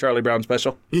that was the Charlie Brown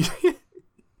special.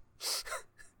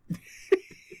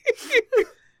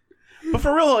 But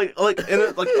for real,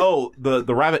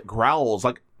 the rabbit growls.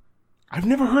 Like, I've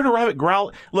never heard a rabbit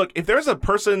growl. Look, if there's a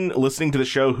person listening to the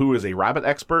show who is a rabbit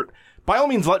expert, by all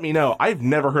means, let me know. I've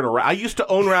never heard I used to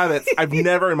own rabbits. I've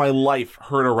never in my life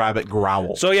heard a rabbit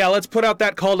growl. So, yeah, let's put out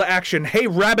that call to action. Hey,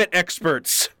 rabbit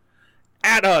experts,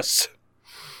 at us.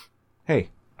 Hey,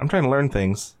 I'm trying to learn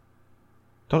things.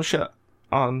 Don't shut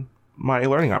on my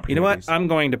learning opportunities. You know what? I'm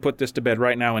going to put this to bed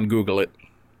right now and Google it.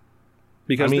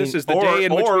 Because I mean, this is the day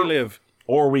in which we live.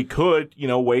 Or we could,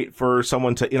 wait for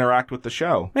someone to interact with the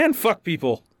show. Man, fuck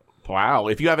people. Wow.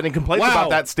 If you have any complaints Wow. about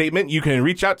that statement, you can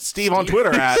reach out to Steve on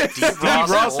Twitter at Steve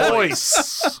Ross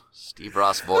Voice. Steve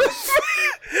Ross Voice.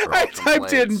 For all I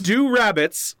typed in complaints. do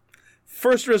rabbits.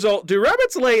 First result, do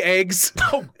rabbits lay eggs?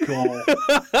 Oh, God.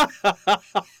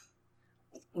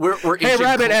 We're Hey, inching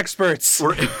rabbit experts.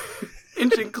 We're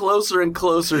inching closer and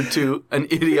closer to an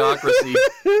idiocracy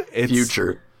It's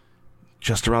future.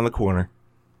 just around the corner.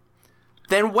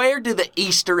 Then where do the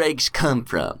Easter eggs come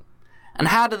from? And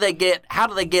how do they get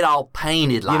all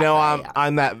painted like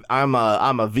that? I'm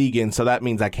a vegan, so that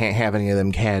means I can't have any of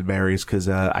them Cadbury's because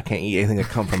I can't eat anything that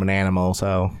come from an animal.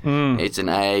 So It's an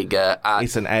egg.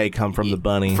 it's an egg come from the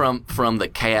bunny. From the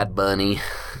Cad Bunny.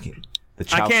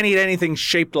 I can't eat anything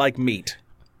shaped like meat.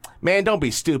 Man, don't be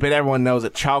stupid. Everyone knows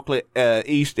that chocolate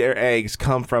Easter eggs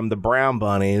come from the brown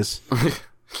bunnies.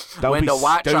 Don't When be the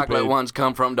white stupid. chocolate ones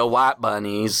come from the white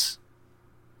bunnies.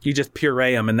 You just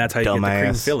puree them, and that's how you get the cream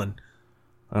Dumbass. filling.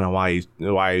 I don't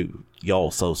know why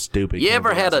y'all so stupid. You Can't ever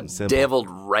do had a something simple. deviled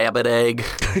rabbit egg?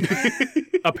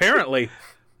 Apparently.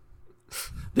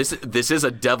 This is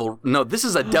a devil. No, this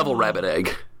is a devil rabbit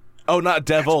egg. Oh, not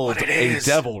deviled. A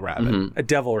devil rabbit. Mm-hmm. A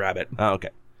devil rabbit. Oh, okay.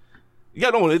 Yeah,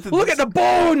 no. Look at the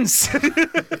bones!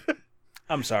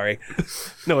 I'm sorry.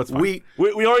 No, it's fine. We-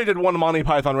 We already did one Monty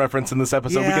Python reference in this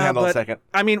episode. We can handle a second.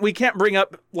 I mean, we can't bring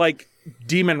up, like,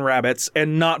 demon rabbits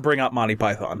and not bring up Monty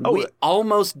Python. Oh, We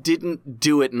almost didn't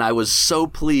do it, and I was so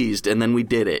pleased, and then we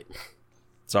did it.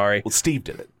 Sorry. Well, Steve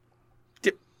did it.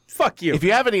 Fuck you. If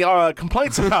you have any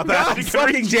complaints about that, God you can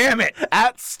fucking reach damn it.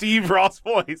 at Steve Ross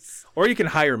Voice. Or you can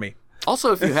hire me.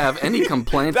 Also, if you have any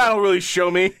complaints, That'll really show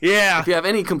me. Yeah. if you have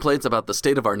any complaints about the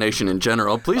state of our nation in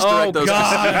general, please Oh, direct those to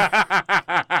God.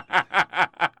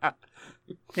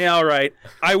 Yeah, all right.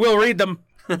 I will read them.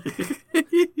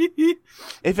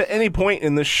 If at any point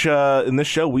in this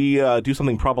show we do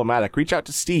something problematic, reach out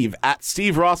to Steve at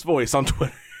Steve Ross Voice on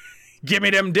Twitter. Give me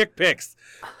them dick pics.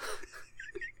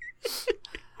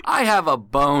 I have a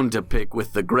bone to pick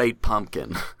with the Great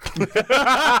Pumpkin.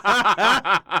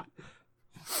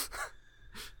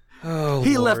 Oh,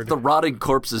 He Lord. left the rotting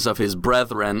corpses of his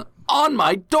brethren on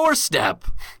my doorstep.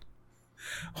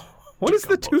 What does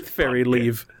the tooth fairy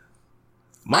leave?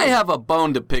 I have a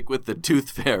bone to pick with the Tooth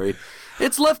Fairy.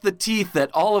 It's left the teeth that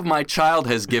all of my child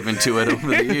has given to it over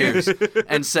the years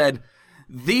and said,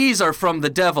 "These are from the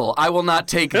devil. I will not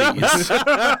take these."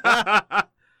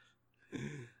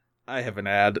 I have an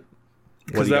ad. What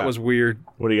Because do you that got? was weird.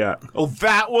 What do you got? Oh,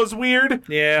 that was weird?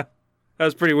 Yeah. That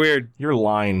was pretty weird. Your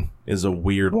line is a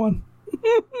weird one.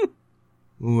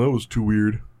 Well, that was too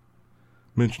weird.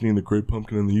 Mentioning the Great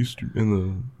Pumpkin and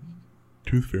the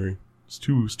Tooth Fairy. It's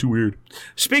too weird.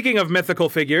 Speaking of mythical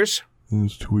figures,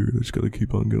 It's too weird. I just gotta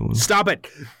keep on going. stop it.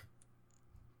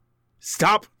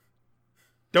 Stop.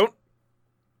 Don't.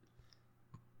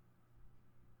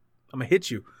 I'm gonna hit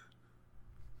you.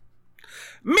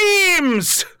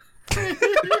 Memes!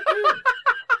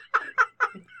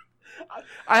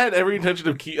 I had every intention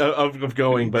of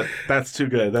going, but that's too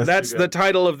good. That's too the good.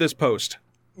 title of this post.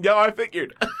 Yeah, I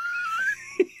figured.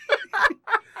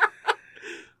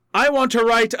 I want to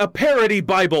write a parody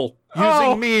Bible using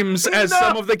Oh, memes as no.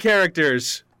 some of the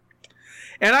characters.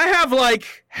 And I have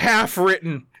like half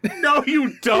written, No,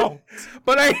 you don't.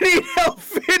 but I need help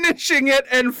finishing it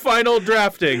and final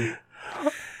drafting.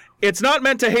 It's not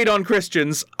meant to hate on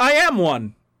Christians. I am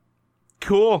one.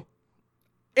 Cool.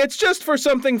 It's just for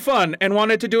something fun and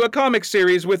wanted to do a comic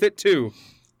series with it too.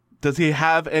 Does he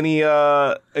have any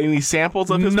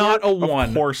samples of his Not work? a one.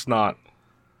 Of course not.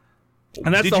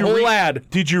 And that's Did the you whole ad.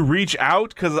 Did you reach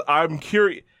out? Because I'm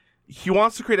curious. He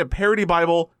wants to create a parody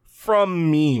Bible from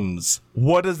memes.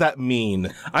 What does that mean?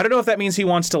 I don't know if that means he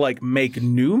wants to like make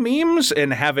new memes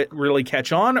and have it really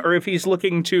catch on, or if he's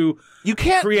looking to You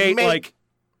can't create make, like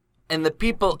And the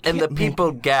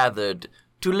people gathered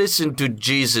to listen to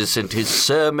Jesus and his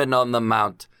Sermon on the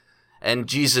Mount. And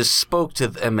Jesus spoke to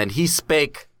them, and he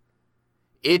spake,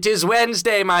 "It is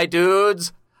Wednesday, my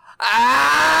dudes."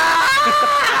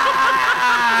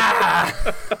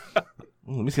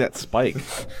 Ooh, let me see that spike.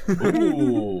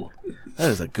 Ooh, that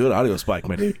is a good audio spike,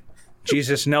 my dude.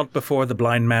 Jesus knelt before the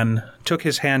blind man, took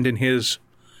his hand in his,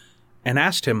 and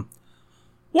asked him,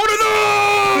 "What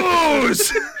are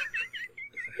those?"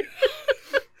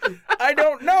 I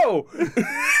don't know.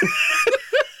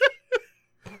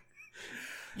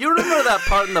 You remember that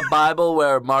part in the Bible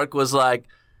where Mark was like,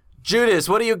 "Judas,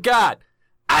 what do you got?"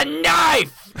 "A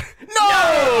knife!"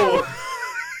 No!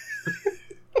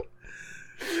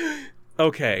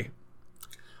 Okay.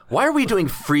 Why are we doing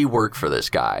free work for this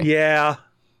guy? Yeah.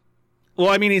 Well,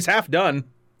 I mean, he's half done.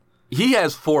 He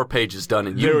has 4 pages done,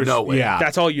 and you There's- know it. yeah.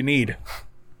 That's all you need.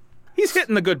 He's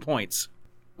hitting the good points.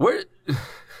 Where?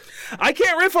 I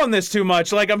can't riff on this too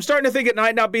much. Like, I'm starting to think it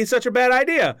might not be such a bad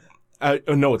idea.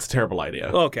 No, it's a terrible idea.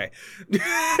 Okay.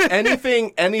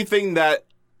 anything that,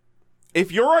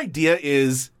 if your idea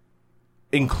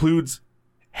includes,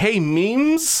 hey,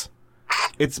 memes,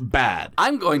 it's bad.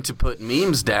 I'm going to put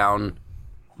memes down,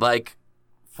 like,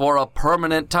 for a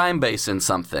permanent time base in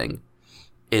something.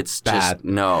 It's Bad. just,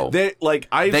 no.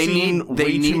 I've They seen need, they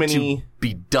way need too many. to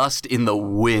be dust in the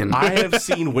wind. I have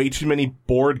seen way too many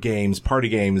board games, party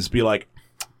games, be like,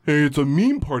 hey, it's a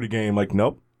meme party game. Like,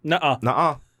 nope, Nuh-uh.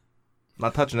 nuh-uh,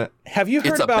 not touching it. Have you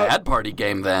heard It's a about... bad party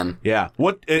game then. Yeah.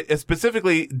 What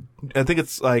specifically? I think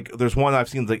it's like there's one I've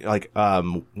seen like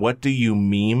what do you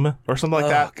meme or something like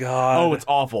that. God. Oh, it's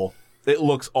awful. It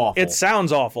looks awful. It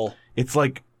sounds awful. It's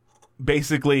like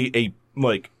basically a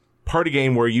like party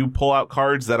game where you pull out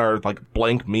cards that are like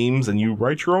blank memes and you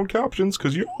write your own captions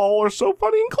because you all are so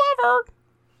funny and clever.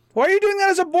 Why are you doing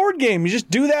that as a board game? You just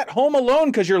do that home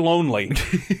alone because you're lonely.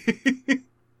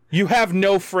 You have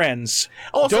no friends.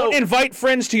 Also- Don't invite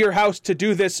friends to your house to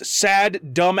do this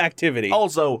sad, dumb activity.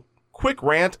 Also, quick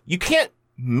rant: you can't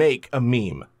make a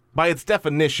meme. By its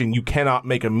definition, you cannot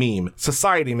make a meme.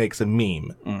 Society makes a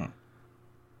meme.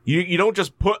 You don't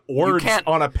just put words can't-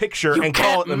 on a picture You and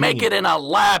call can't it a make meme. it in a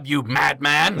lab, you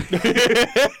madman.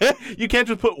 You can't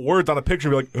just put words on a picture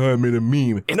and be like, oh, I made a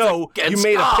meme. No, you against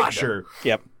made God. a picture.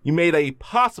 Yep. You made a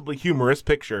possibly humorous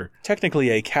picture. Technically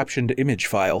a captioned image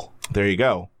file. There you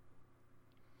go.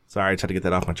 Sorry, I tried to get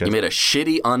that off my chest. You made a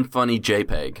shitty, unfunny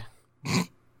JPEG.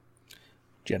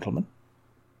 Gentlemen.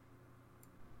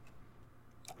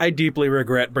 I deeply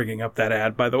regret bringing up that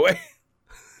ad, by the way.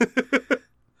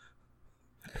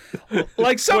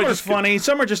 Like, some are funny,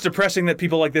 some are just depressing that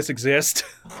people like this exist.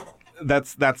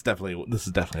 This is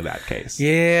definitely that case.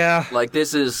 Yeah. Like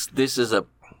this is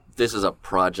a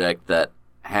project that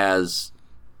has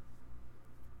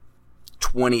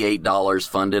 $28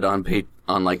 funded on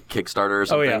like Kickstarter or Oh,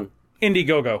 something. yeah.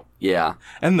 Indiegogo. Yeah.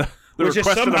 And the Which is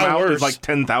requested somehow amount worse. is like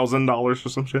 $10,000 or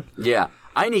some shit. Yeah.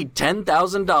 I need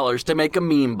 $10,000 to make a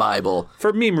meme Bible.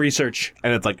 For meme research.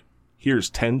 And it's like, here's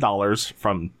 $10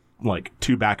 from like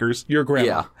 2 backers. Your grandma.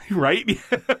 Yeah. Right?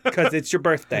 Because it's your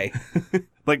birthday.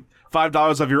 Like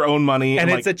 $5 of your own money. And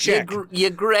like, it's a check. Your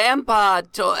grandpa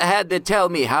had to tell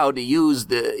me how to use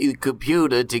the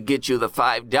computer to get you the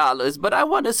 $5, but I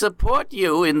want to support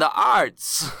you in the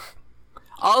arts.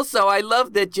 Also, I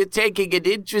love that you're taking an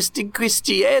interest in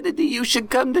Christianity. You should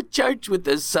come to church with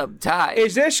us sometime.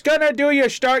 Is this gonna do your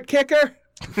start kicker?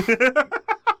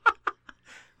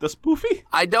 The spoofy?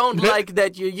 I don't like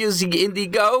that you're using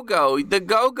Indiegogo. The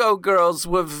Go-Go girls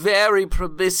were very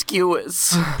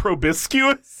promiscuous.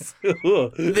 Probiscuous?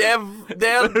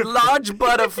 They're large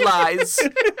butterflies,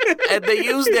 and they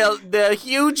use their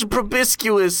huge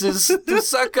proboscises to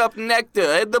suck up nectar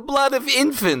and the blood of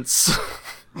infants.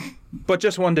 But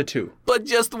just 1 to 2. But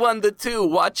just 1 to 2.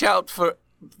 Watch out for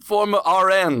former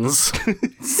RNs.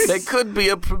 They could be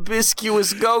a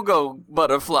proboscis go-go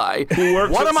butterfly.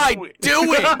 What am I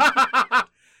doing?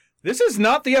 This is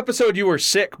not the episode you were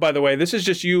sick, by the way. This is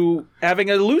just you having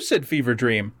a lucid fever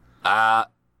dream. I'm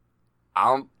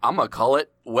gonna call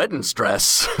it wedding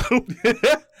stress.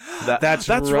 That's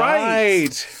right.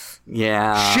 right.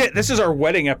 Yeah. Shit, this is our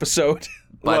wedding episode.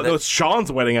 Well, that was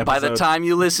Sean's wedding episode. By the time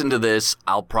you listen to this,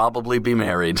 I'll probably be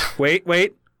married. Wait.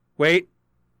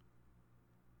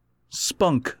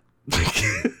 Spunk.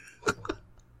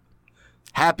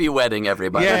 Happy wedding,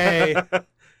 everybody. Yay.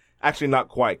 Actually, not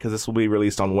quite, because this will be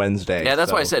released on Wednesday. Yeah, that's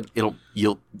so. why I said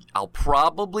I'll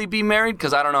probably be married,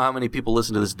 because I don't know how many people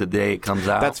listen to this the day it comes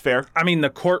out. That's fair. I mean, the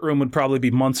courtroom would probably be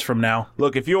months from now.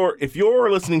 Look, if you're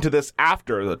listening to this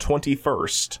after the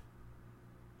 21st,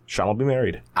 Sean will be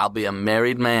married. I'll be a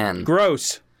married man.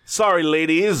 Gross. Sorry,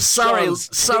 ladies.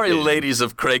 Sorry, ladies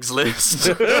of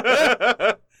Craigslist.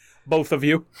 Both of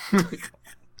you.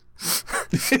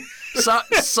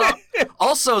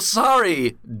 Also,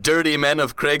 sorry, dirty men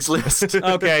of Craigslist.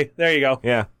 Okay, there you go.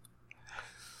 Yeah.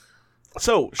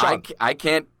 So, Sean. I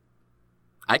can't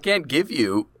give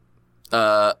you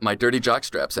my dirty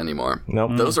jockstraps anymore.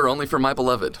 Nope. Those are only for my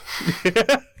beloved.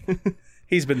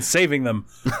 He's been saving them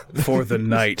for the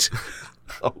night.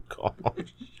 Oh,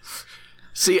 God.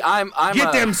 See, I'm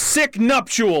Get them sick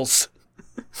nuptials.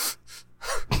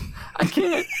 I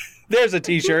can't. There's a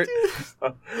t-shirt.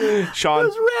 Sean.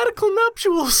 Those radical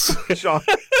nuptials. Sean.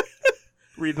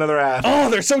 Read another ad. Oh,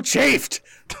 they're so chafed.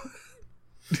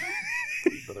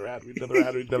 Read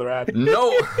another ad.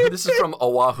 No, this is from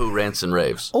Oahu Rants and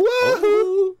Raves.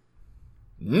 Woohoo!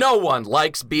 No one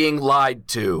likes being lied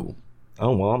to.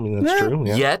 Oh, well, I mean, that's true.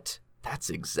 Yeah. Yet, that's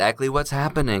exactly what's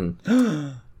happening.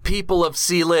 People of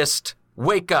C-List,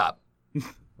 wake up.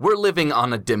 We're living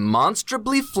on a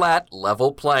demonstrably flat,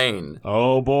 level plane.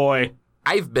 Oh, boy.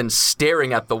 I've been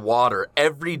staring at the water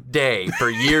every day for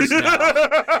years now.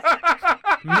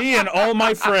 Me and all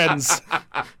my friends.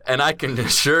 And I can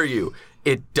assure you,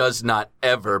 it does not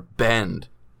ever bend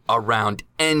around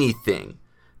anything.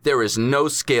 There is no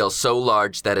scale so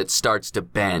large that it starts to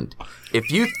bend. If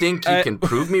you think you can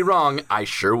prove me wrong, I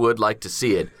sure would like to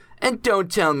see it. And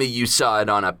don't tell me you saw it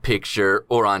on a picture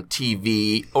or on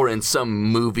TV or in some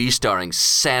movie starring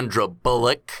Sandra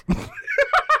Bullock.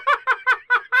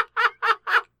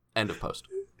 End of post.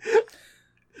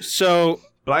 So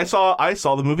But I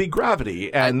saw the movie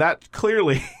Gravity, and that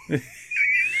clearly...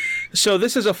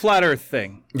 this is a flat Earth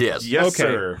thing. Yes. Yes, Okay.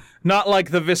 sir. Not like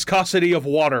the viscosity of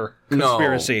water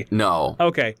conspiracy. No.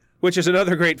 Okay, which is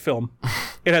another great film.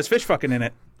 It has fish fucking in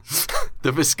it.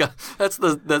 That's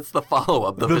the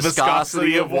follow-up. The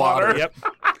viscosity of water. Yep.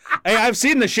 Hey, I've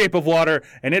seen The Shape of Water,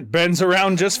 and it bends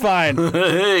around just fine.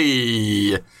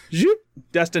 Hey. Zoop.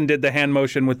 Dustin did the hand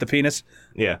motion with the penis.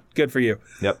 Yeah. Good for you.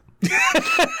 Yep.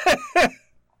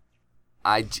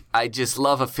 I just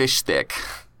love a fish stick.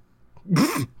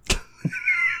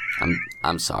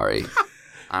 I'm sorry.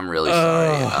 I'm really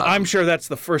sorry. I'm sure that's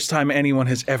the first time anyone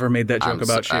has ever made that joke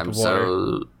about Shape of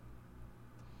Water.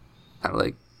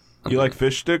 You like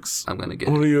fish sticks? I'm gonna get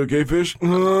What it. are you, a gay fish? Get it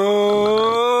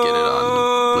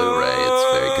on Blu-ray. It's a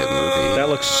very good movie. That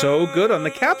looks so good on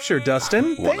the capture,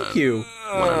 Dustin. Thank you.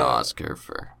 Won an Oscar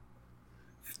for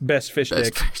Best fish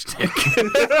best dick. fish stick.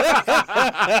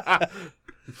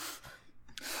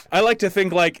 I like to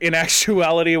think, like, in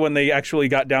actuality, when they actually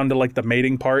got down to, like, the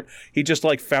mating part, he just,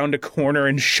 like, found a corner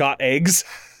and shot eggs.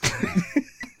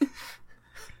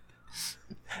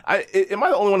 Am I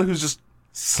the only one who's just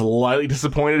slightly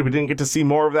disappointed we didn't get to see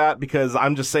more of that? Because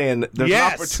I'm just saying there's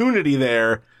Yes. an opportunity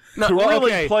there to well,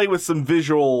 really okay. play with some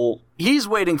visual... He's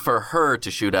waiting for her to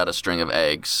shoot out a string of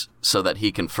eggs so that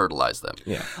he can fertilize them.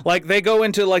 Yeah. Like, they go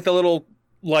into, like, the little,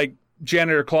 like,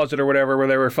 janitor closet or whatever where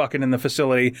they were fucking in the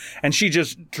facility, and she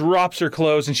just drops her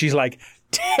clothes, and she's like,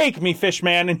 "Take me, fish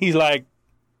man," and he's like,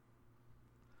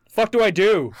 "Fuck do I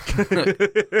do?"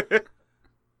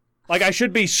 Like, I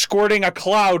should be squirting a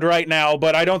cloud right now,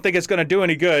 but I don't think it's going to do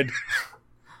any good.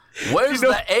 Where's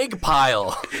the egg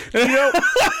pile? You know,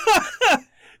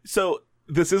 so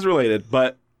this is related,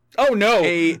 but Oh, no.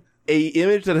 a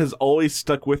image that has always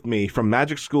stuck with me from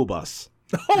Magic School Bus,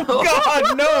 Oh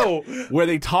God, no! where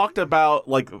they talked about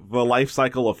like the life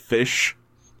cycle of fish,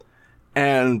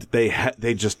 and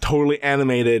they just totally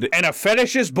animated. And a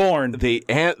fetish is born. They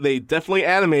definitely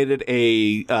animated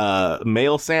a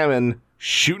male salmon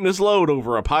shooting his load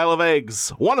over a pile of eggs,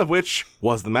 one of which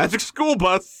was the Magic School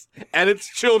Bus and its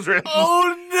children.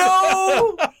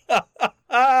 Oh no!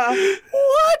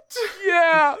 What?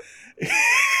 Yeah.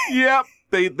 Yep.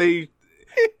 They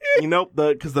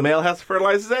because the male has to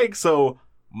fertilize his eggs, so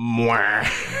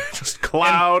just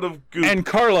cloud of goop. And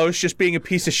Carlos, just being a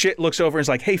piece of shit, looks over and is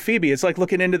like, "Hey, Phoebe, it's like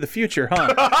looking into the future,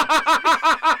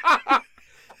 huh?"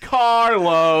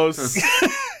 Carlos.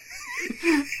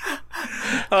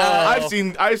 I've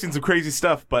seen some crazy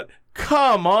stuff, but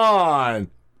come on,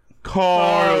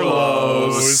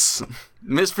 Carlos.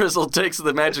 Miss Frizzle takes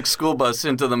the Magic School Bus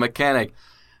into the mechanic.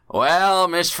 Well,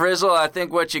 Miss Frizzle, I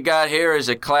think what you got here is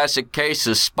a classic case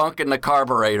of spunk in the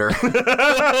carburetor.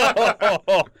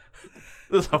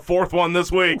 This is the fourth one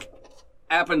this week.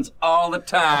 Happens all the All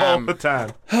time. the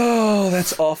time. Oh,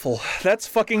 that's awful. That's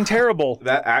fucking terrible.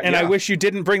 And I wish you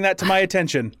didn't bring that to my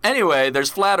attention. Anyway, there's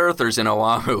flat earthers in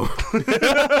Oahu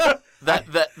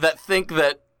that think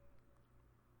that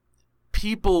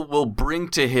people will bring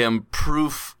to him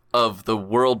proof of the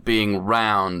world being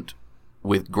round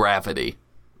with Gravity,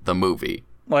 the movie.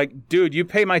 Like, dude, you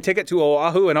pay my ticket to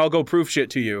Oahu and I'll go prove shit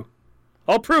to you.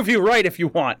 I'll prove you right if you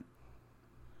want.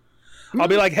 I'll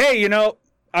be like, hey,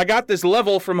 I got this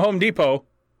level from Home Depot.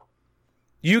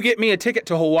 You get me a ticket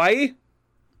to Hawaii,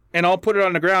 and I'll put it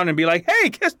on the ground and be like, hey,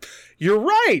 guess you're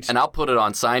right. And I'll put it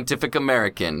on Scientific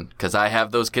American, because I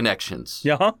have those connections.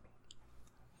 Yeah.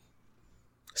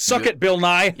 Suck it, Bill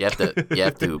Nye.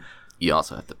 You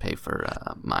also have to pay for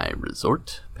my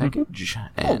resort package.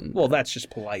 And Well, that's just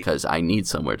polite. because I need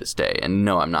somewhere to stay. And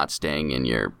no, I'm not staying in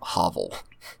your hovel,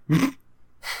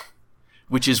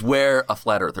 which is where a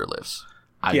flat earther lives.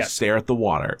 I Yes. stare at the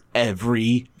water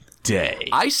every day.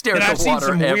 I stare And at I've the seen water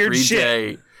some weird every shit.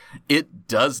 day. It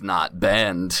does not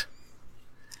bend.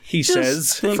 He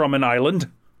says think- from an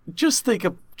island. Just think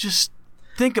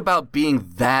about being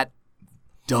that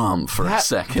dumb for a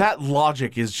second. That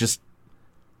logic is just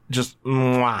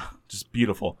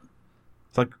beautiful.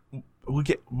 It's like we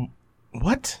get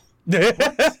what?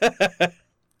 The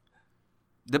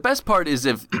best part is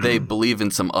if they believe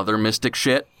in some other mystic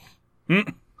shit.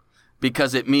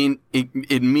 Because it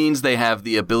means they have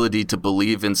the ability to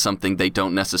believe in something they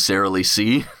don't necessarily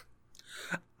see.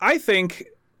 I think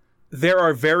there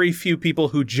are very few people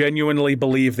who genuinely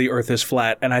believe the earth is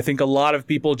flat, and I think a lot of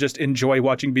people just enjoy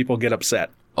watching people get upset.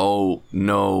 Oh,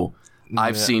 no.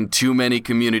 I've seen too many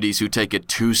communities who take it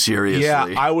too seriously. Yeah,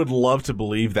 I would love to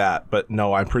believe that, but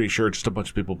no, I'm pretty sure just a bunch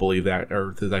of people believe that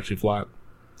Earth is actually flat.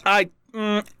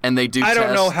 And they do I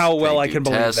don't know tests. how well They I do can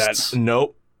believe tests. that.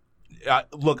 Nope.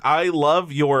 Look, I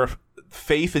love your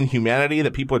faith in humanity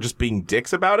that people are just being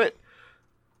dicks about it,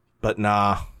 but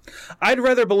nah. I'd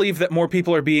rather believe that more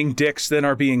people are being dicks than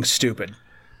are being stupid.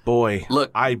 Boy, Look,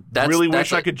 I really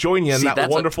wish I could join you in that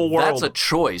wonderful world. That's a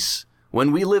choice.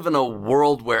 When we live in a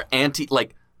world where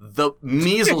the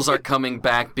measles are coming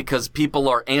back because people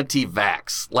are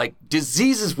anti-vax. Like,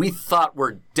 diseases we thought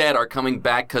were dead are coming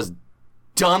back because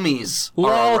dummies are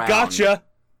Lol, around. gotcha.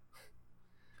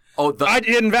 Oh, I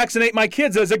didn't vaccinate my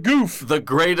kids as a goof. the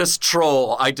greatest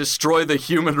troll. I destroy the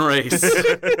human race.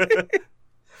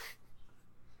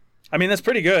 I mean, that's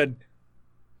pretty good.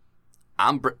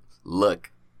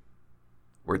 Look,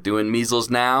 we're doing measles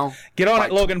now. Get on By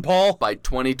it, Logan Paul. By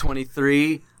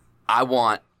 2023, I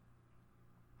want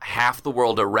half the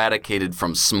world eradicated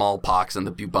from smallpox and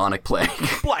the bubonic plague.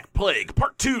 Black Plague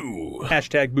Part 2.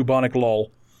 Hashtag bubonic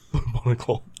lol.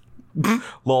 Monocle.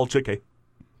 Lol chicken.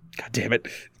 God damn it.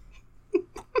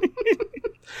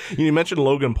 You mentioned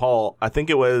Logan Paul. I think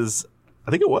it was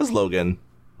Logan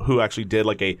who actually did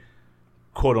like a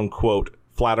quote unquote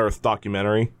flat Earth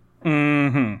documentary.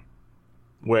 Mm-hmm.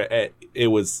 Where it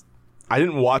was, I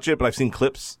didn't watch it, but I've seen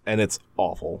clips and it's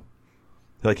awful.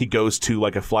 Like he goes to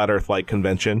like a flat Earth like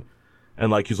convention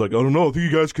and like he's like, I don't know, I think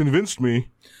you guys convinced me.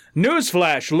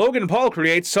 Newsflash, Logan Paul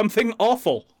creates something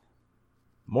awful.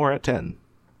 More at 10.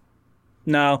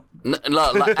 No.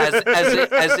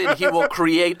 As in he will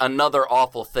create another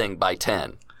awful thing by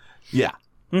 10. Yeah.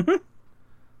 Mm-hmm.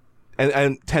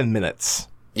 And 10 minutes.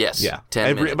 Yes. Yeah.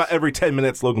 10 minutes. About every 10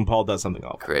 minutes, Logan Paul does something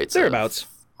awful. Creates Thereabouts.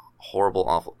 horrible,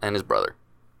 awful. And his brother.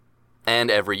 And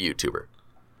every YouTuber.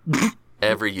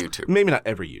 Every YouTuber. Maybe not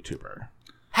every YouTuber.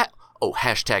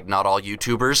 Hashtag not all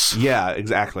YouTubers. Yeah,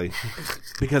 exactly.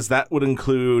 Because that would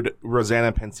include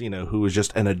Rosanna Pansino, who is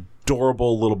just an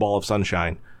adorable little ball of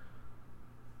sunshine.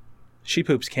 She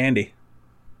poops candy.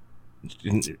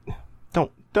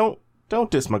 Don't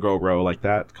diss my girl Ro like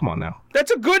that. Come on now.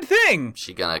 That's a good thing.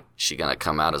 She gonna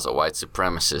come out as a white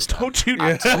supremacist. Don't you?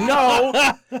 No.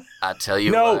 I tell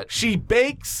you No, what. she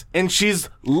bakes and she's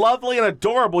lovely and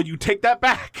adorable. You take that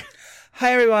back.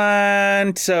 Hi,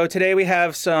 everyone. So today we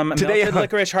have some Today- melted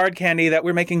licorice hard candy that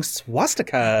we're making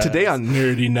swastikas. Today on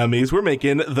Nerdy Nummies, we're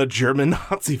making the German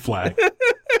Nazi flag.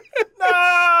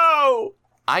 No!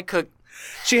 I cook.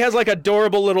 She has like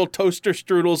adorable little toaster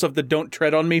strudels of the "Don't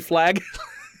Tread on Me" flag.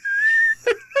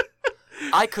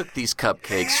 I cook these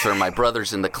cupcakes for my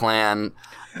brothers in the clan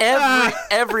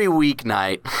every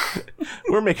weeknight.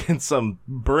 We're making some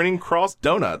Burning Cross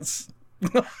donuts.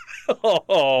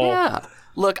 Oh. Yeah.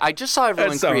 Look, I just saw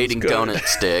everyone sounds creating good. donut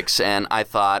sticks, and I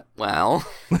thought, well,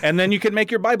 And then you can make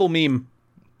your Bible meme.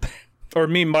 Or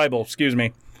meme Bible, excuse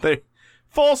me. They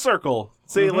full circle.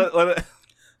 See, let it.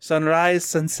 Sunrise,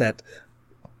 sunset.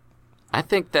 I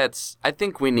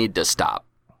think we need to stop.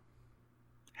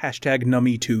 Hashtag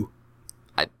nummy2.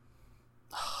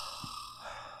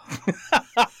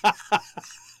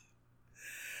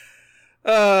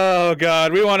 Oh,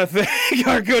 God. We want to thank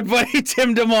our good buddy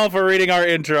Tim DeMol for reading our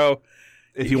intro.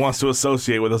 If he wants to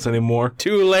associate with us anymore.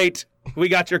 Too late. We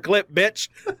got your clip, bitch.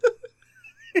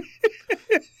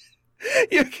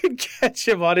 You can catch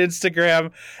him on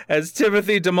Instagram as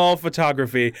Timothy DeMol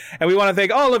Photography. And we want to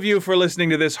thank all of you for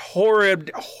listening to this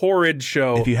horrid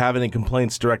show. If you have any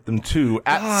complaints, direct them to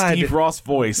God. @Steve Ross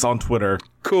Voice on Twitter.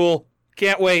 Cool.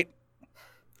 Can't wait.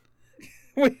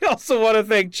 We also want to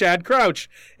thank Chad Crouch,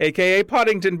 a.k.a.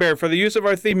 Poddington Bear, for the use of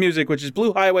our theme music, which is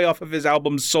Blue Highway off of his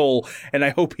album Soul, and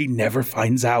I hope he never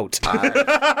finds out.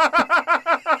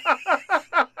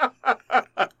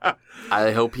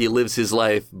 I hope he lives his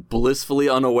life blissfully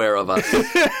unaware of us.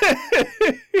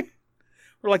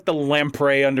 We're like the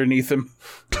lamprey underneath him.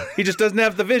 He just doesn't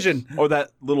have the vision. Or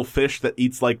that little fish that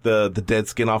eats like the dead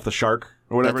skin off the shark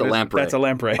or whatever. That's a it is. lamprey. That's a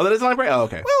lamprey. Oh, that is a lamprey? Oh,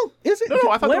 okay. Well, is it? No,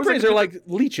 I thought that was lampreys like- are like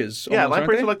leeches. Yeah, almost,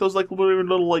 lampreys aren't are like those like weird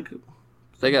little like.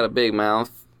 They got a big mouth.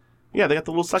 Yeah, they got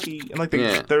the little sucky and like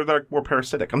Yeah. they're more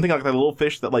parasitic. I'm thinking like the little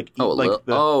fish that like eat Oh, like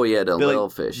the yeah, the they, little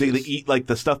like, fish. They eat like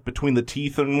the stuff between the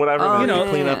teeth and whatever. Oh, and they you know,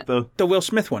 clean up the the Will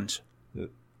Smith ones.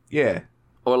 yeah.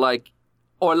 Or like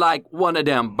one of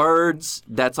them birds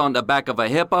that's on the back of a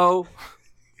hippo.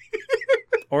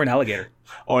 Or an alligator.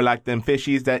 Or like them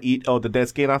fishies that eat the dead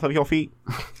skin off of your feet.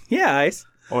 Yeah, Ice.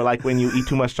 Or like when you eat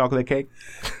too much chocolate cake.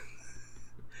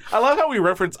 I love how we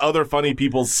reference other funny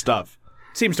people's stuff.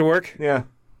 Seems to work. Yeah.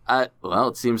 Well,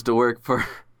 it seems to work for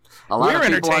a lot We're of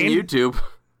people on entertained. YouTube.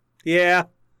 Yeah.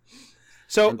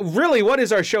 So, really, what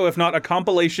is our show if not a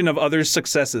compilation of others'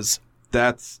 successes?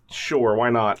 That's sure, why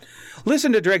not?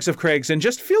 Listen to Dregs of Craigs and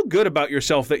just feel good about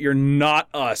yourself that you're not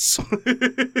us.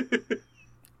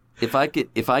 If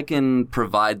I can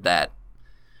provide that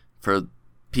for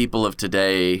people of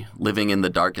today living in the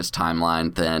darkest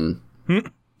timeline, then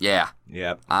yeah,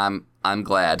 Yeah. I'm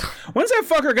glad. When's that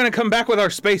fucker gonna come back with our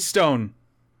space stone?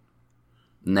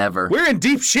 Never. We're in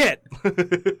deep shit.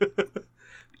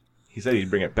 He said he'd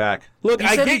bring it back. Look, He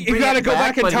I said get he'd you bring gotta it go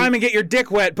back in but time and get your dick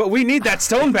wet, but we need that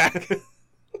stone back.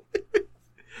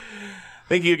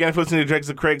 Thank you again for listening to Dregs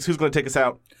of Craigs. Who's going to take us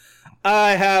out?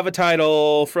 I have a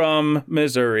title from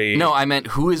Missouri. No, I meant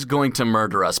who is going to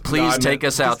murder us? Please I take meant-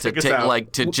 us out please to take us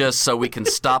out. to just so we can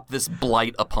stop this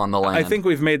blight upon the land. I think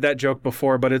we've made that joke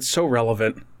before, but it's so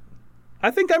relevant.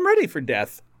 I think I'm ready for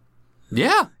death.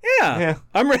 Yeah. Yeah.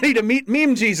 I'm ready to meet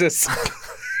Meme Jesus.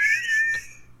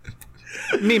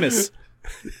 Memus.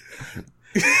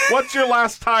 What's your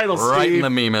last title, Steve? Right in the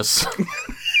memus.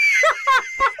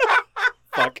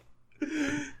 Fuck.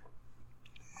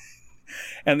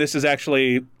 And this is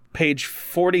actually page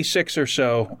 46 or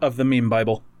so of the Meme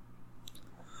Bible.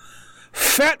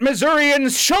 Fat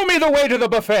Missourians, show me the way to the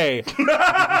buffet.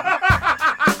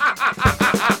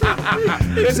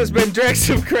 This has been Dregs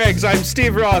of Craigs. I'm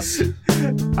Steve Ross.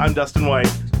 I'm Dustin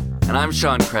White. And I'm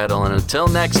Sean Cradle, and until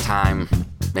next time,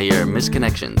 may your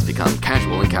misconnections become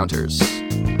casual encounters.